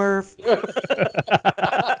 Curvy Smurf.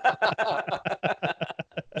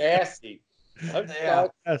 Gassy. Yeah.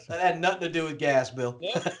 That had nothing to do with gas, Bill.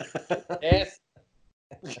 Gassy.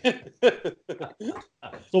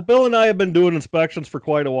 So Bill and I have been doing inspections for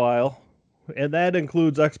quite a while, and that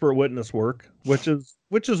includes expert witness work, which is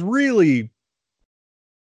really,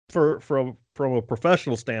 from a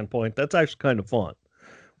professional standpoint, that's actually kind of fun.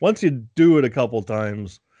 Once you do it a couple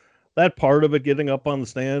times, that part of it, getting up on the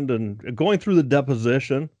stand and going through the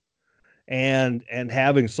deposition and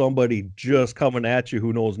having somebody just coming at you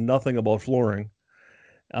who knows nothing about flooring,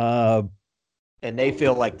 and they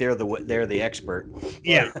feel like they're the expert.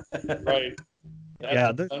 Yeah. Right.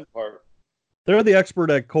 That's the fun part. They're the expert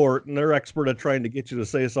at court, and they're expert at trying to get you to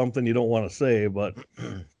say something you don't want to say. But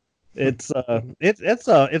it's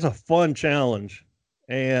a fun challenge,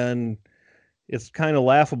 and it's kind of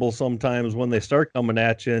laughable sometimes when they start coming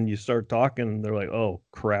at you and you start talking, and they're like, "Oh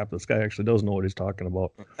crap, this guy actually does know what he's talking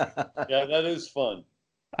about." Yeah, that is fun.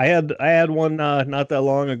 I had one not that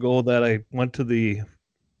long ago that I went to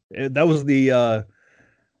that was the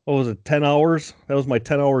what was it, 10 hours? That was my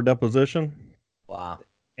 10-hour deposition. Wow.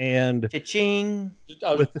 And Cha-ching.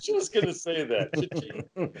 I was just gonna say that. Cha-ching.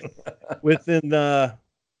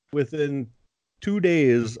 Within 2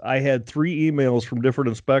 days, I had 3 emails from different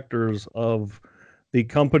inspectors of the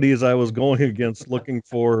companies I was going against looking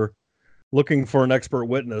for an expert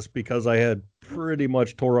witness, because I had pretty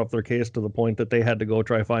much tore up their case to the point that they had to go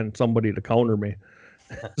try find somebody to counter me.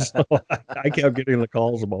 So I kept getting the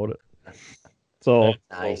calls about it. So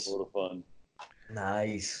nice. A lot of fun.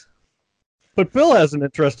 Nice. But Bill has an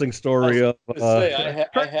interesting story of. I had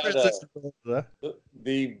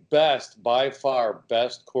the best, by far,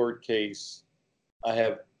 best court case I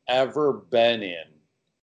have ever been in.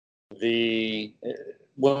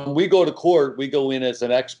 When we go to court, we go in as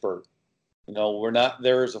an expert. You know, we're not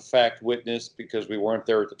there as a fact witness because we weren't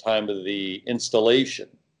there at the time of the installation.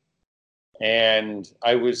 And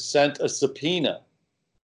I was sent a subpoena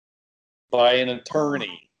by an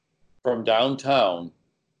attorney from downtown,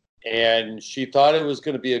 and she thought it was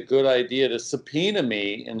going to be a good idea to subpoena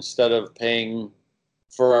me instead of paying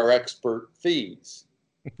for our expert fees.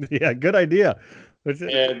 Yeah, good idea.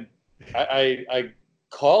 And I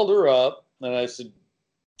called her up and I said,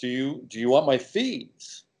 do you want my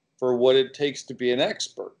fees for what it takes to be an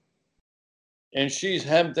expert? And she's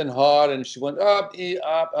hemmed and hawed, and she went,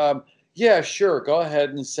 yeah, sure, go ahead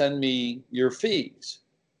and send me your fees.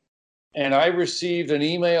 And I received an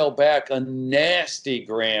email back, a nasty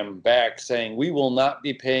gram back, saying, we will not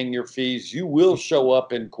be paying your fees. You will show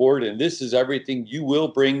up in court, and this is everything you will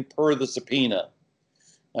bring per the subpoena.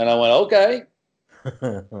 And I went, okay.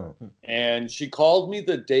 And she called me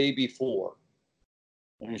the day before.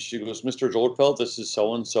 And she goes, Mr. Goldfeld, this is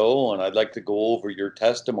so-and-so, and I'd like to go over your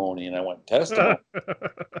testimony. And I went, testimony?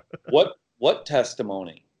 What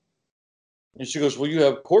testimony? And she goes, well, you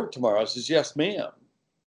have court tomorrow. I says, yes, ma'am.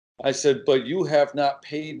 I said, but you have not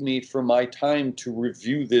paid me for my time to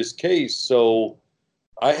review this case, so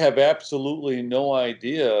I have absolutely no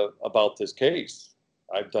idea about this case.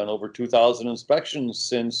 I've done over 2,000 inspections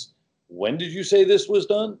since, when did you say this was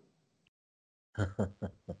done?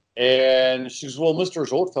 And she says, well, Mr.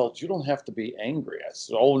 Zoldfeld, you don't have to be angry. I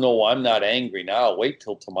said, oh, no, I'm not angry now. Wait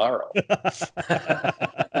till tomorrow.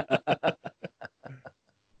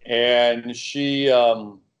 And she,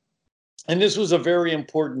 and this was a very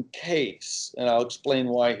important case, and I'll explain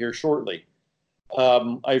why here shortly.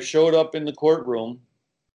 I showed up in the courtroom,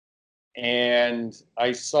 and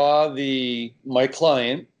I saw my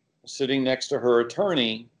client sitting next to her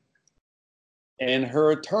attorney. And her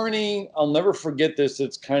attorney, I'll never forget this,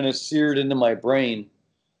 it's kind of seared into my brain.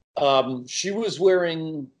 She was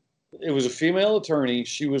wearing, it was a female attorney,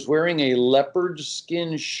 she was wearing a leopard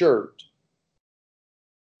skin shirt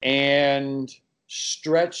and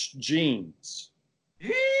stretched jeans.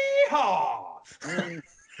 Yeehaw!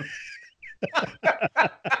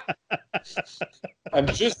 I'm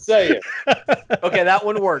just saying. Okay, that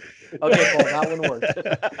one worked. Okay, Paul, that one worked.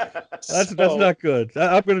 That's not good.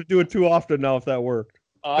 I'm going to do it too often now if that worked.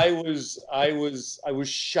 I was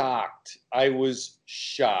shocked. I was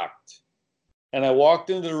shocked. And I walked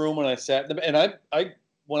into the room and I sat in the, and I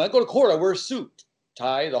when I go to court, I wear a suit,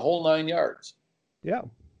 tie, the whole 9 yards. Yeah.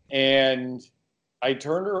 And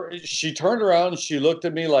she turned around and she looked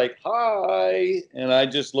at me like, hi. And I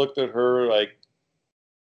just looked at her like,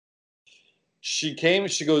 she came,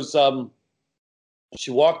 she goes,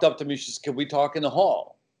 she walked up to me, she says, can we talk in the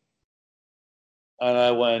hall? And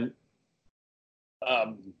I went,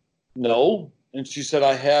 no. And she said,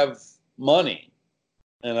 I have money.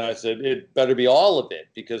 And I said, it better be all of it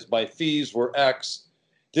because my fees were X.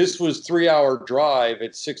 This was 3-hour drive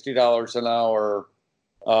at $60 an hour.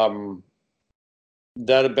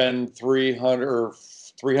 That'd have been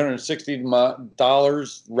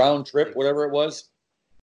 $360 round trip, whatever it was.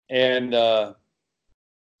 And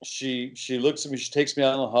she looks at me, she takes me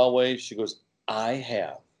out in the hallway, she goes, I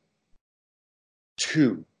have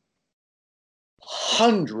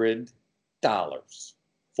 $200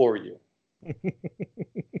 for you.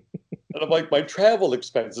 And I'm like, my travel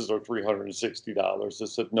expenses are $360. I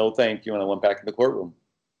said, no, thank you. And I went back in the courtroom.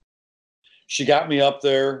 She got me up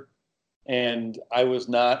there, and I was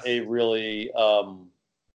not a really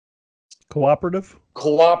cooperative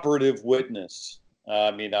witness.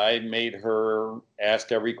 I mean, I made her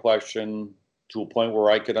ask every question to a point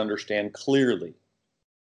where I could understand clearly.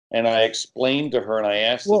 And I explained to her, and I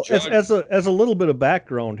asked the judge. As a little bit of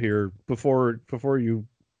background here before you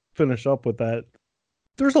finish up with that,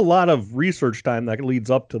 there's a lot of research time that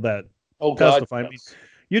leads up to that testifying. God, yes.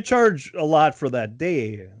 You charge a lot for that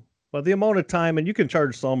day, but the amount of time, and you can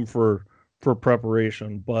charge some for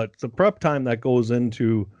preparation, but the prep time that goes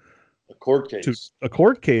into a court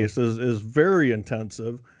case is very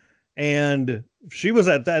intensive. And she was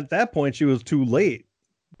at that point, she was too late.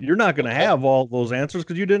 You're not going to have all those answers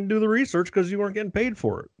because you didn't do the research because you weren't getting paid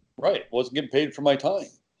for it. Right. Wasn't getting paid for my time.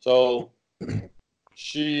 So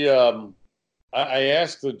she, I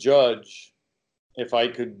asked the judge if I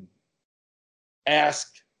could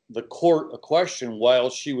ask the court a question while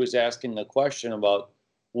she was asking the question about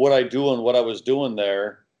what I do and what I was doing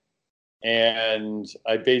there. And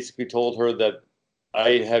I basically told her that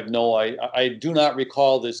I do not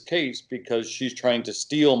recall this case because she's trying to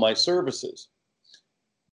steal my services.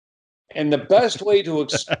 And the best way to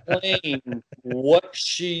explain what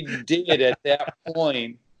she did at that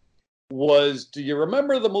point was, do you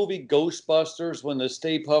remember the movie Ghostbusters when the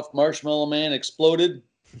Stay Puft Marshmallow Man exploded?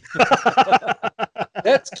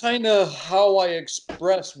 That's kind of how I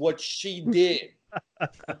express what she did.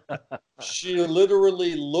 She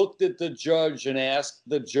literally looked at the judge and asked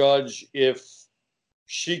the judge if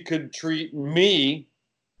she could treat me,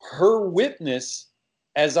 her witness,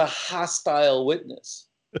 as a hostile witness.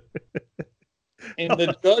 And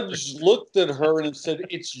the judge looked at her and said,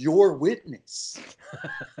 it's your witness.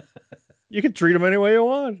 You can treat him any way you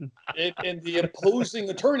want. And the opposing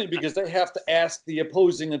attorney, because they have to ask the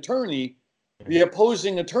opposing attorney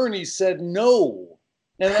said no.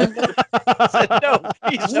 And I'm like, said, no,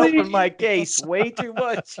 please open my case way too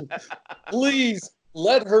much. Please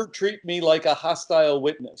let her treat me like a hostile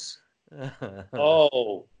witness.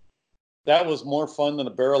 Oh, that was more fun than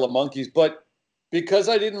a barrel of monkeys. But because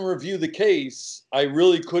I didn't review the case, I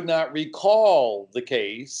really could not recall the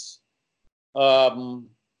case.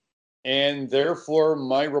 And therefore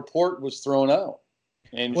my report was thrown out.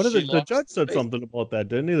 And What is she it? The lost judge said case. something about that,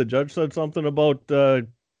 didn't he? The judge said something about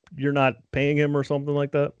you're not paying him or something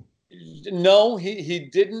like that. No, he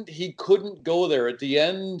didn't. He couldn't go there at the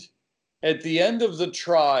end. At the end of the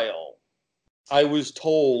trial, I was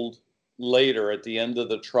told later at the end of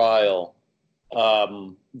the trial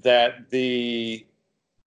that the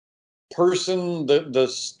person, the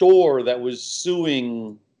store that was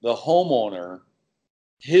suing the homeowner,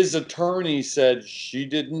 his attorney said she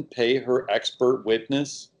didn't pay her expert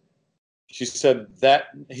witness. He said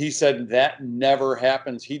that never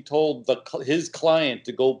happens. He told his client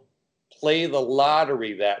to go play the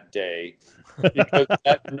lottery that day because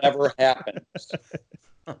that never happens.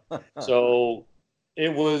 So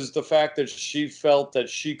it was the fact that she felt that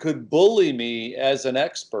she could bully me as an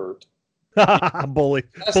expert. bully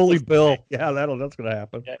Bill. Yeah, that's gonna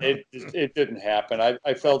happen. It didn't happen.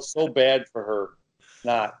 I felt so bad for her.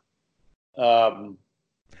 Not. And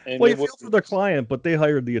Well, you feel for the client, but they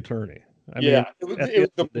hired the attorney.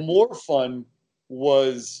 The more fun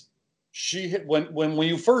was when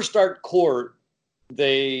you first start court,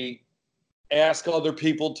 they ask other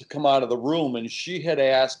people to come out of the room, and she had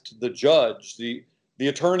asked the judge, the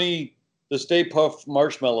attorney, the Stay Puft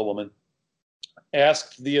Marshmallow Woman,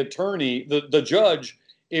 asked the attorney, the judge,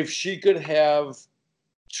 if she could have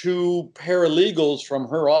 2 paralegals from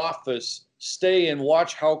her office stay and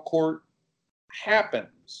watch how court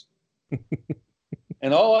happens.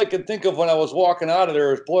 And all I could think of when I was walking out of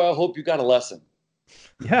there is, boy, I hope you got a lesson.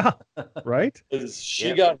 Yeah, right.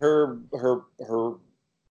 She got her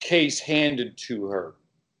case handed to her,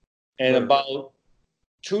 and about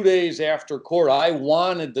 2 days after court, I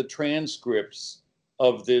wanted the transcripts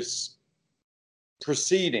of this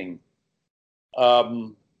proceeding,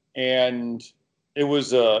 and it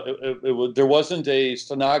was there wasn't a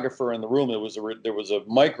stenographer in the room. There was a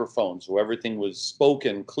microphone, so everything was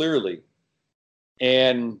spoken clearly.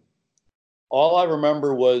 And all I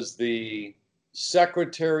remember was the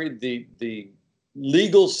secretary, the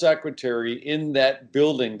legal secretary in that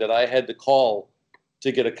building that I had to call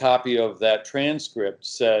to get a copy of that transcript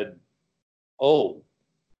said, "Oh,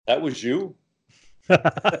 that was you?"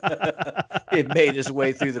 It made its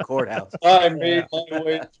way through the courthouse. I made my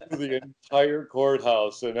way through the entire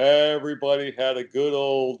courthouse, and everybody had a good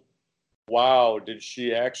old, wow, did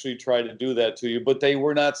she actually try to do that to you? But they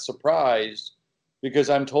were not surprised, because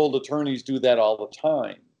I'm told attorneys do that all the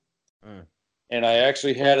time. And I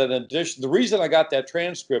actually had an addition. The reason I got that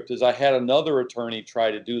transcript is I had another attorney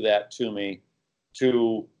try to do that to me,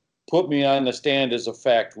 to put me on the stand as a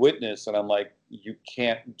fact witness. And I'm like, you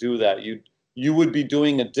can't do that. You would be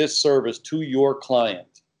doing a disservice to your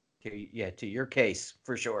client. To your case,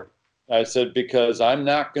 for sure. I said, because I'm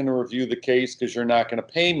not going to review the case because you're not going to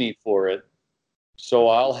pay me for it. So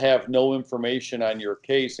I'll have no information on your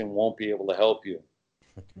case and won't be able to help you.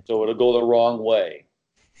 So it'll go the wrong way.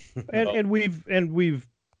 And we've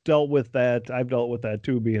dealt with that. I've dealt with that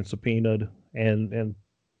too, being subpoenaed and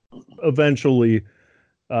eventually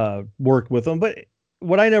worked with them. But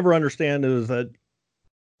what I never understand is that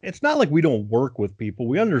it's not like we don't work with people.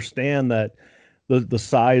 We understand that the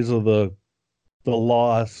size of the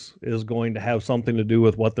loss is going to have something to do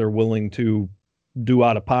with what they're willing to do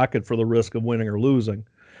out of pocket for the risk of winning or losing.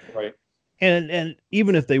 Right. And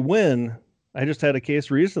even if they win, I just had a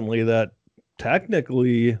case recently that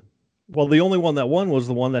technically, well, the only one that won was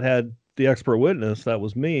the one that had the expert witness. That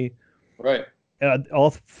was me. Right. And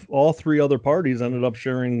all 3 other parties ended up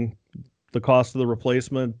sharing the cost of the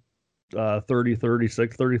replacement, 30,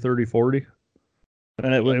 36, 30, 30, 40.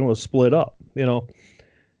 And it was split up.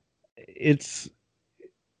 It's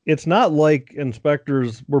not like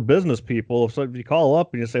inspectors were business people. So if you call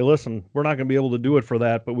up and you say, listen, we're not going to be able to do it for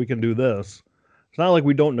that, but we can do this. It's not like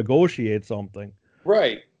we don't negotiate something.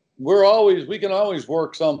 Right. We can always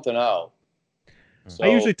work something out. So, I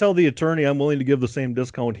usually tell the attorney I'm willing to give the same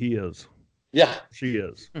discount he is. Yeah. She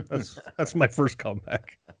is. That's my first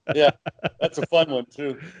comeback. Yeah. That's a fun one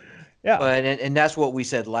too. Yeah. And that's what we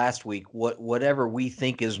said last week. Whatever we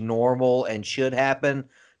think is normal and should happen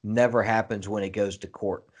never happens when it goes to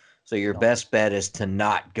court. So your best bet is to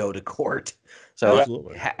not go to court.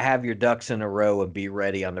 So have your ducks in a row and be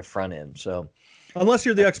ready on the front end. So unless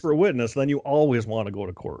you're the expert witness, then you always want to go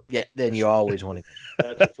to court. Yeah, then you always want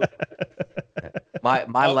to.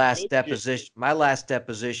 My last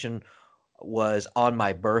deposition was on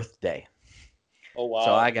my birthday. Oh wow.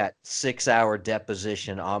 So I got 6-hour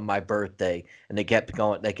deposition on my birthday, and they kept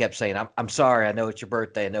going. They kept saying, "I'm sorry. I know it's your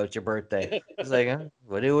birthday. I know it's your birthday." I was like,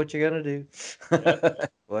 "Well, do what you're gonna do.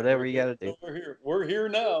 Whatever you gotta do." We're here. We're here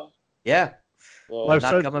now. Yeah, Well, I'm I've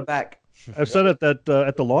not said coming back. I've said it that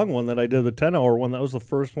at the long one that I did, the 10-hour one, that was the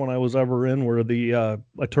first one I was ever in where the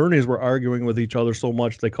attorneys were arguing with each other so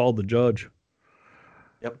much they called the judge.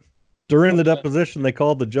 Yep. During the deposition, they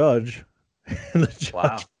called the judge, and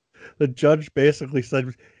Wow. the judge basically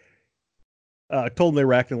said, told them they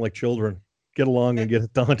were acting like children. Get along and get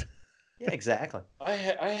it done. Yeah, exactly. I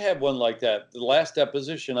had one like that. The last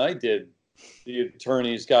deposition I did, the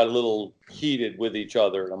attorneys got a little heated with each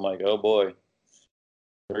other, and I'm like, oh boy,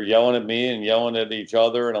 they're yelling at me and yelling at each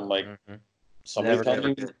other, and I'm like, somebody Never, tell never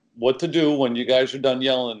me good. what to do when you guys are done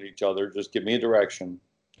yelling at each other. Just give me a direction.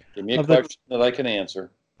 Give me a Of the- question that I can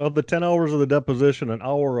answer. Of the 10 hours of the deposition, an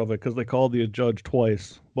hour of it, because they called the judge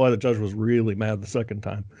twice. Boy, the judge was really mad the second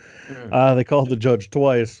time. They called the judge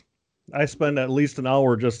twice. I spent at least an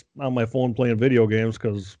hour just on my phone playing video games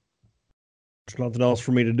because there's nothing else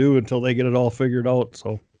for me to do until they get it all figured out.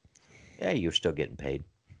 So Yeah, you're still getting paid.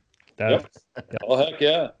 that, Oh heck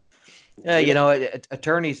yeah. Yeah,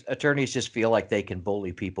 attorneys just feel like they can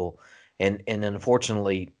bully people, and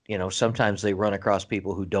unfortunately, sometimes they run across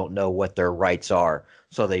people who don't know what their rights are,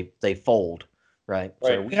 so they fold, right?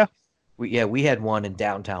 So Right. we had one in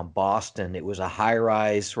downtown Boston. It was a high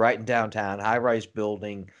rise, right in downtown, high rise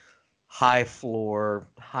building, high floor,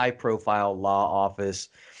 high profile law office,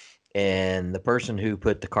 and the person who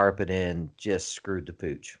put the carpet in just screwed the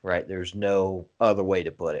pooch, right? There's no other way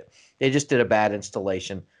to put it. They just did a bad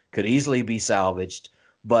installation, could easily be salvaged,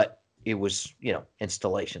 but it was,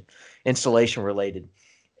 installation related.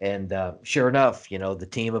 And sure enough, the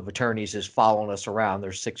team of attorneys is following us around.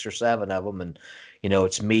 There's 6 or 7 of them. And,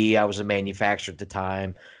 it's me. I was a manufacturer at the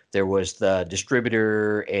time. There was the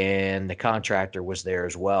distributor, and the contractor was there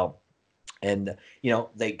as well. And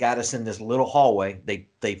they got us in this little hallway.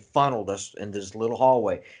 They funneled us in this little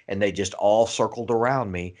hallway, and they just all circled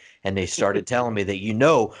around me, and they started telling me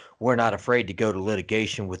that we're not afraid to go to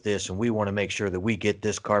litigation with this, and we want to make sure that we get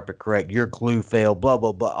this carpet correct. Your glue failed, blah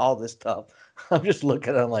blah blah, all this stuff. I'm just looking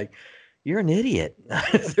at them like, you're an idiot.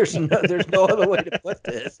 there's no other way to put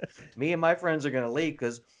this. Me and my friends are gonna leave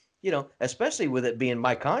because especially with it being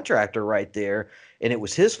my contractor right there, and it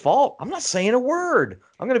was his fault. I'm not saying a word.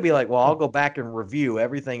 I'm going to be like, well, I'll go back and review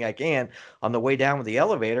everything I can. On the way down with the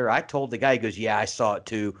elevator, I told the guy, he goes, yeah, I saw it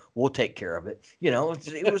too. We'll take care of it.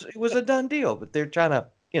 It was a done deal, but they're trying to,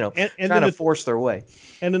 trying to force their way.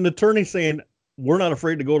 And an attorney saying, we're not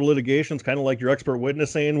afraid to go to litigation. It's kind of like your expert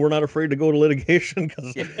witness saying, we're not afraid to go to litigation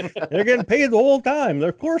because they're getting paid the whole time.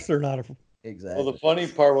 Of course they're not afraid. Exactly. Well, the funny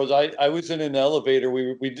part was I was in an elevator.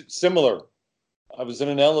 We did similar. I was in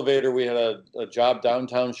an elevator. We had a job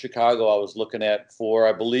downtown Chicago I was looking at for,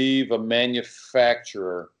 I believe, a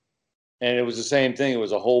manufacturer. And it was the same thing. It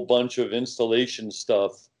was a whole bunch of installation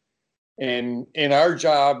stuff. And in our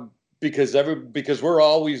job, because we're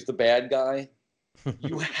always the bad guy,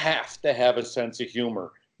 you have to have a sense of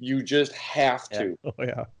humor. You just have to. Oh,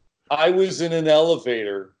 yeah. I was in an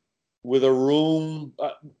elevator with a room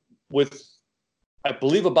with, I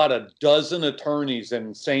believe, about a dozen attorneys,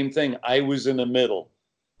 and same thing. I was in the middle,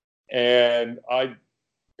 and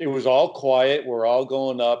it was all quiet. We're all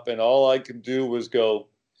going up, and all I could do was go,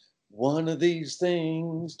 one of these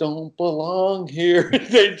things don't belong here.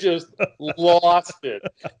 They just lost it.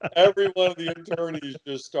 Every one of the attorneys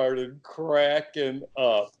just started cracking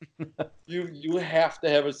up. You have to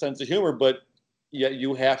have a sense of humor, but yet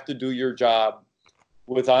you have to do your job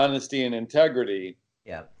with honesty and integrity.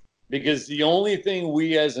 Yeah. Because the only thing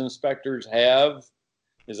we as inspectors have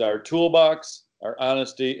is our toolbox, our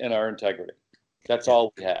honesty, and our integrity. That's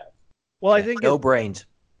all we have. Well, I think no brains.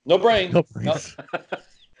 No brain. No brains.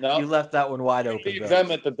 No. You left that one wide open. Leave them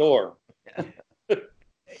at the door.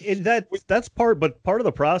 That's part of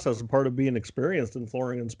the process and part of being experienced in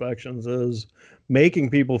flooring inspections is making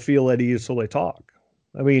people feel at ease so they talk.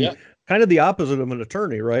 I mean, kind of the opposite of an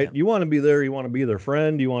attorney, right? You want to be there. You want to be their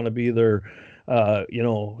friend. You want to be their,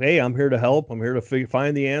 hey, I'm here to help. I'm here to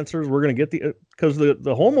find the answers. We're going to get because the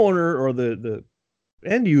homeowner or the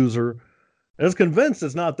end user is convinced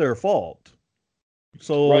it's not their fault.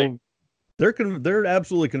 So they're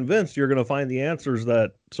absolutely convinced you're going to find the answers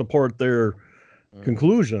that support their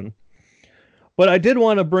conclusion. But I did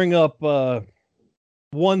want to bring up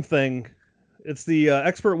one thing. It's the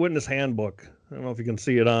expert witness handbook. I don't know if you can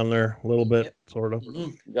see it on there a little bit, sort of.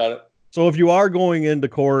 Mm-hmm. Got it. So if you are going into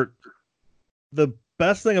court, the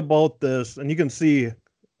best thing about this, and you can see,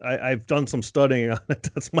 I've done some studying on it.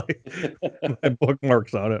 That's my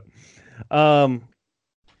bookmarks on it.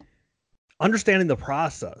 Understanding the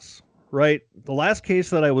process, right? The last case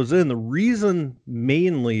that I was in, the reason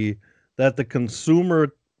mainly that the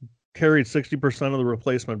consumer carried 60% of the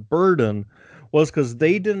replacement burden was because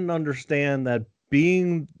they didn't understand that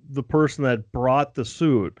being the person that brought the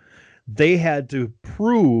suit, they had to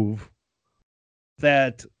prove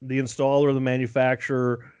that the installer, the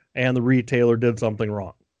manufacturer, and the retailer did something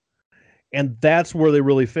wrong. And that's where they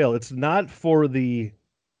really fail. It's not for the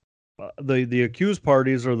accused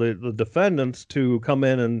parties or the defendants to come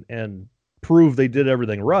in and prove they did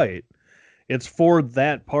everything right. It's for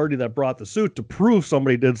that party that brought the suit to prove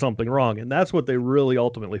somebody did something wrong. And that's what they really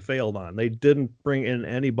ultimately failed on. They didn't bring in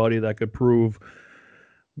anybody that could prove,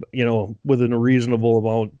 within a reasonable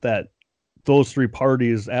amount that those three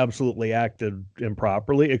parties absolutely acted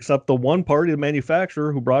improperly, except the one party, the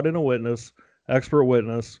manufacturer, who brought in a witness, expert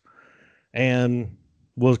witness, and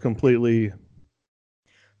was completely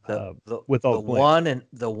without blame.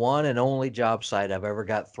 The one and only job site I've ever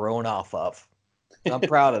got thrown off of. I'm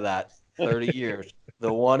proud of that. 30 years.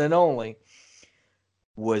 The one and only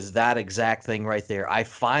was that exact thing right there. I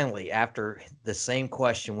finally, after the same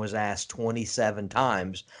question was asked 27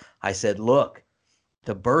 times, I said, look,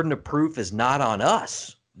 the burden of proof is not on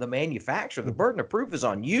us, the manufacturer. The burden of proof is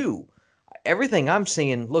on you. Everything I'm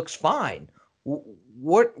seeing looks fine.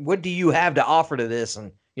 What do you have to offer to this?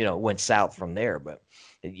 And, it went south from there, but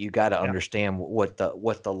you got to understand what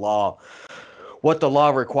the law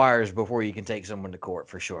requires before you can take someone to court,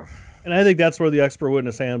 for sure. And I think that's where the expert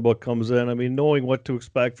witness handbook comes in. I mean, knowing what to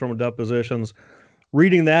expect from depositions,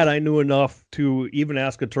 reading that, I knew enough to even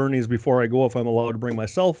ask attorneys before I go if I'm allowed to bring my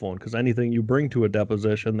cell phone, because anything you bring to a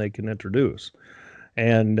deposition, they can introduce.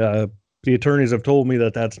 And the attorneys have told me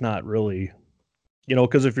that that's not really,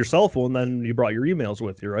 because if your cell phone, then you brought your emails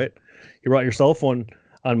with you, right? You brought your cell phone.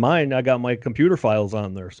 On mine, I got my computer files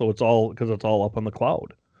on there, so it's all up on the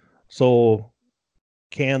cloud. So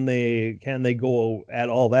can they go at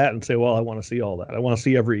all that and say, well, I want to see all that. I want to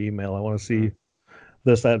see every email. I want to see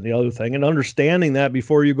this, that, and the other thing. And understanding that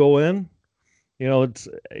before you go in, it's,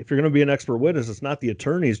 if you're going to be an expert witness, it's not the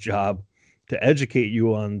attorney's job to educate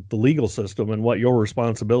you on the legal system and what your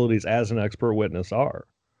responsibilities as an expert witness are.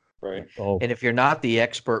 Right. So, and if you're not the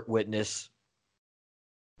expert witness,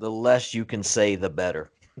 the less you can say, the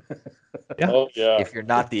better. Yeah. Oh, yeah. If you're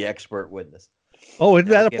not the expert witness. Oh,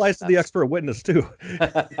 that applies to the expert witness too.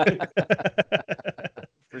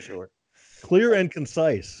 For sure. Clear and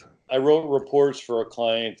concise. I wrote reports for a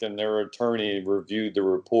client, and their attorney reviewed the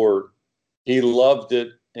report. He loved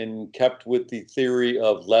it and kept with the theory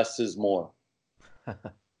of less is more.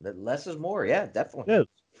 That less is more. Yeah, definitely. Yeah.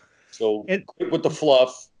 So quit with the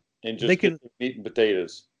fluff and just get the meat and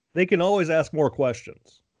potatoes. They can always ask more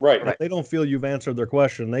questions. Right. If they don't feel you've answered their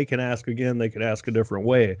question, they can ask again. They can ask a different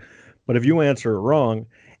way. But if you answer it wrong,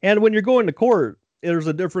 and when you're going to court, there's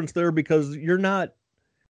a difference there, because you're not,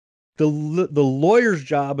 the lawyer's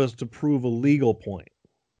job is to prove a legal point,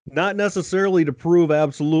 not necessarily to prove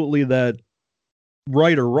absolutely that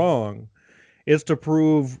right or wrong. It's to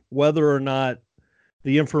prove whether or not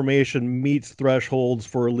the information meets thresholds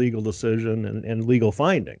for a legal decision and legal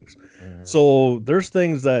findings. Mm-hmm. So there's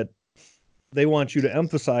things that they want you to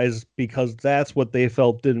emphasize because that's what they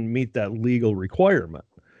felt didn't meet that legal requirement,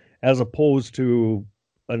 as opposed to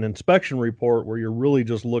an inspection report where you're really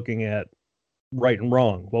just looking at right and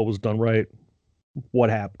wrong, what was done right, what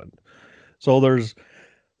happened. So there's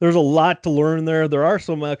a lot to learn there. There are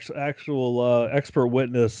some actual expert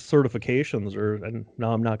witness certifications, and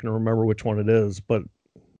now I'm not going to remember which one it is, but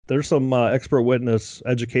there's some expert witness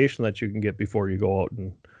education that you can get before you go out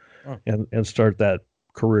and start that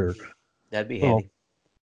career. That'd be handy.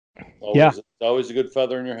 It's always a good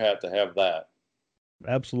feather in your hat to have that.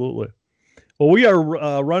 Absolutely. Well, we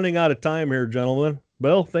are running out of time here, gentlemen.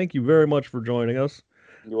 Bill, thank you very much for joining us.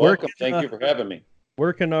 You're welcome. Thank you for having me.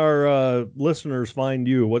 Where can our listeners find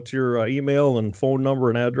you? What's your email and phone number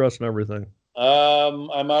and address and everything?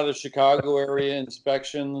 I'm out of Chicago area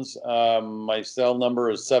inspections. My cell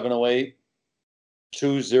number is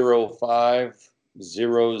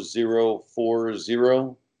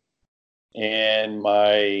 708-205-0040. And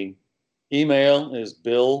my email is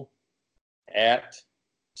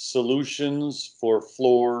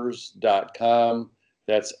bill@solutionsforfloors.com.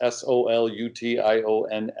 That's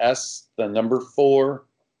SOLUTIONS, the number 4,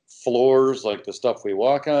 floors, like the stuff we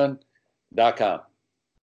walk on, .com.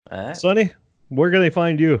 All right. Sonny, where can they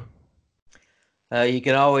find you? You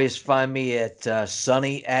can always find me at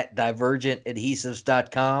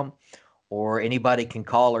Sonny@divergentadhesives.com, or anybody can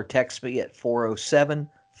call or text me at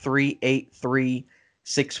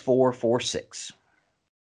 407-383-6446.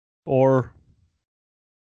 Or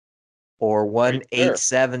or Right there.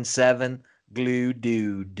 1-877 glue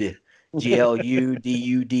dude. GLUDUDE.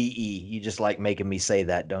 You just like making me say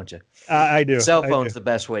that, don't you? I do. Cell I phone's do. the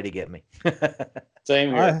best way to get me.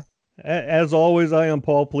 Same here. As always, I am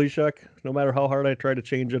Paul Pleshek. No matter how hard I try to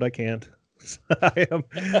change it, I can't. I am.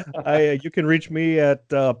 You can reach me at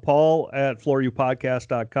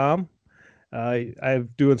paul@floorupodcast.com. I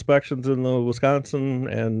do inspections in the Wisconsin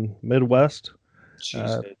and Midwest.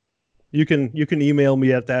 Jeez, You can email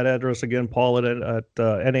me at that address again, Paul at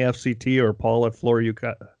NAFCT or Paul at Floru.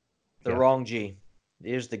 The wrong G.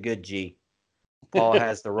 Here's the good G. Paul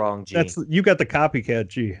has the wrong G. You got the copycat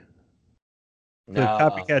G. The No.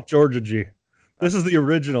 copycat Georgia G. This is the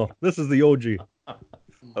original. This is the OG.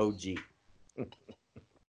 OG.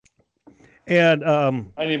 And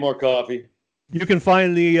I need more coffee. you can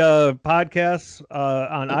find the podcasts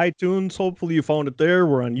on iTunes. Hopefully you found it there.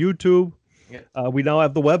 We're on YouTube. Yeah. We now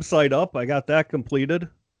have the website up. I got that completed.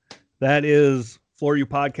 That is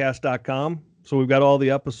floorupodcast.com. So we've got all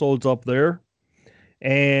the episodes up there.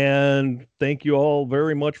 And thank you all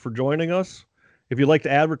very much for joining us. If you'd like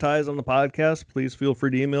to advertise on the podcast, please feel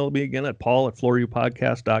free to email me again at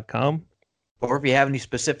paul@floorupodcast.com. Or if you have any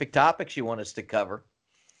specific topics you want us to cover,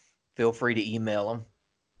 feel free to email them.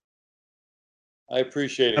 I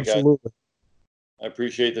appreciate it, Absolutely. guys. I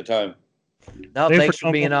appreciate the time. No, Thanks thanks for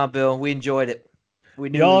for being coming. on, Bill. We enjoyed it. We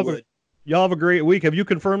knew Y'all we have, would. y'all have a great week. Have you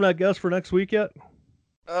confirmed that guest for next week yet?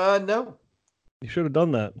 No. You should have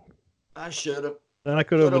done that. I should have. Then I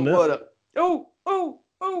could have been Would have. Oh. Wow.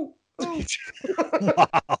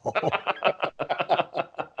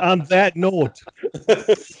 On that note,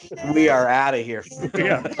 We are out of here. we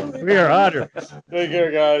are out here. Take care,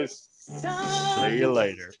 guys. See you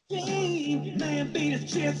later. Man beat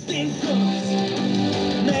his chest in cuffs.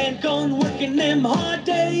 Man gone working them hard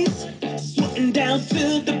days, sweating down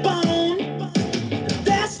to the bone.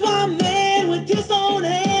 That's why man with his own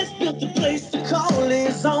hands built a place to call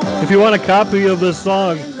his own. If you want a copy of this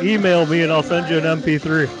song, email me and I'll send you an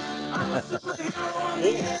MP3.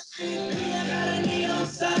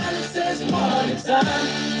 Come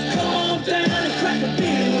on down and crack a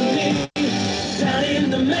beer.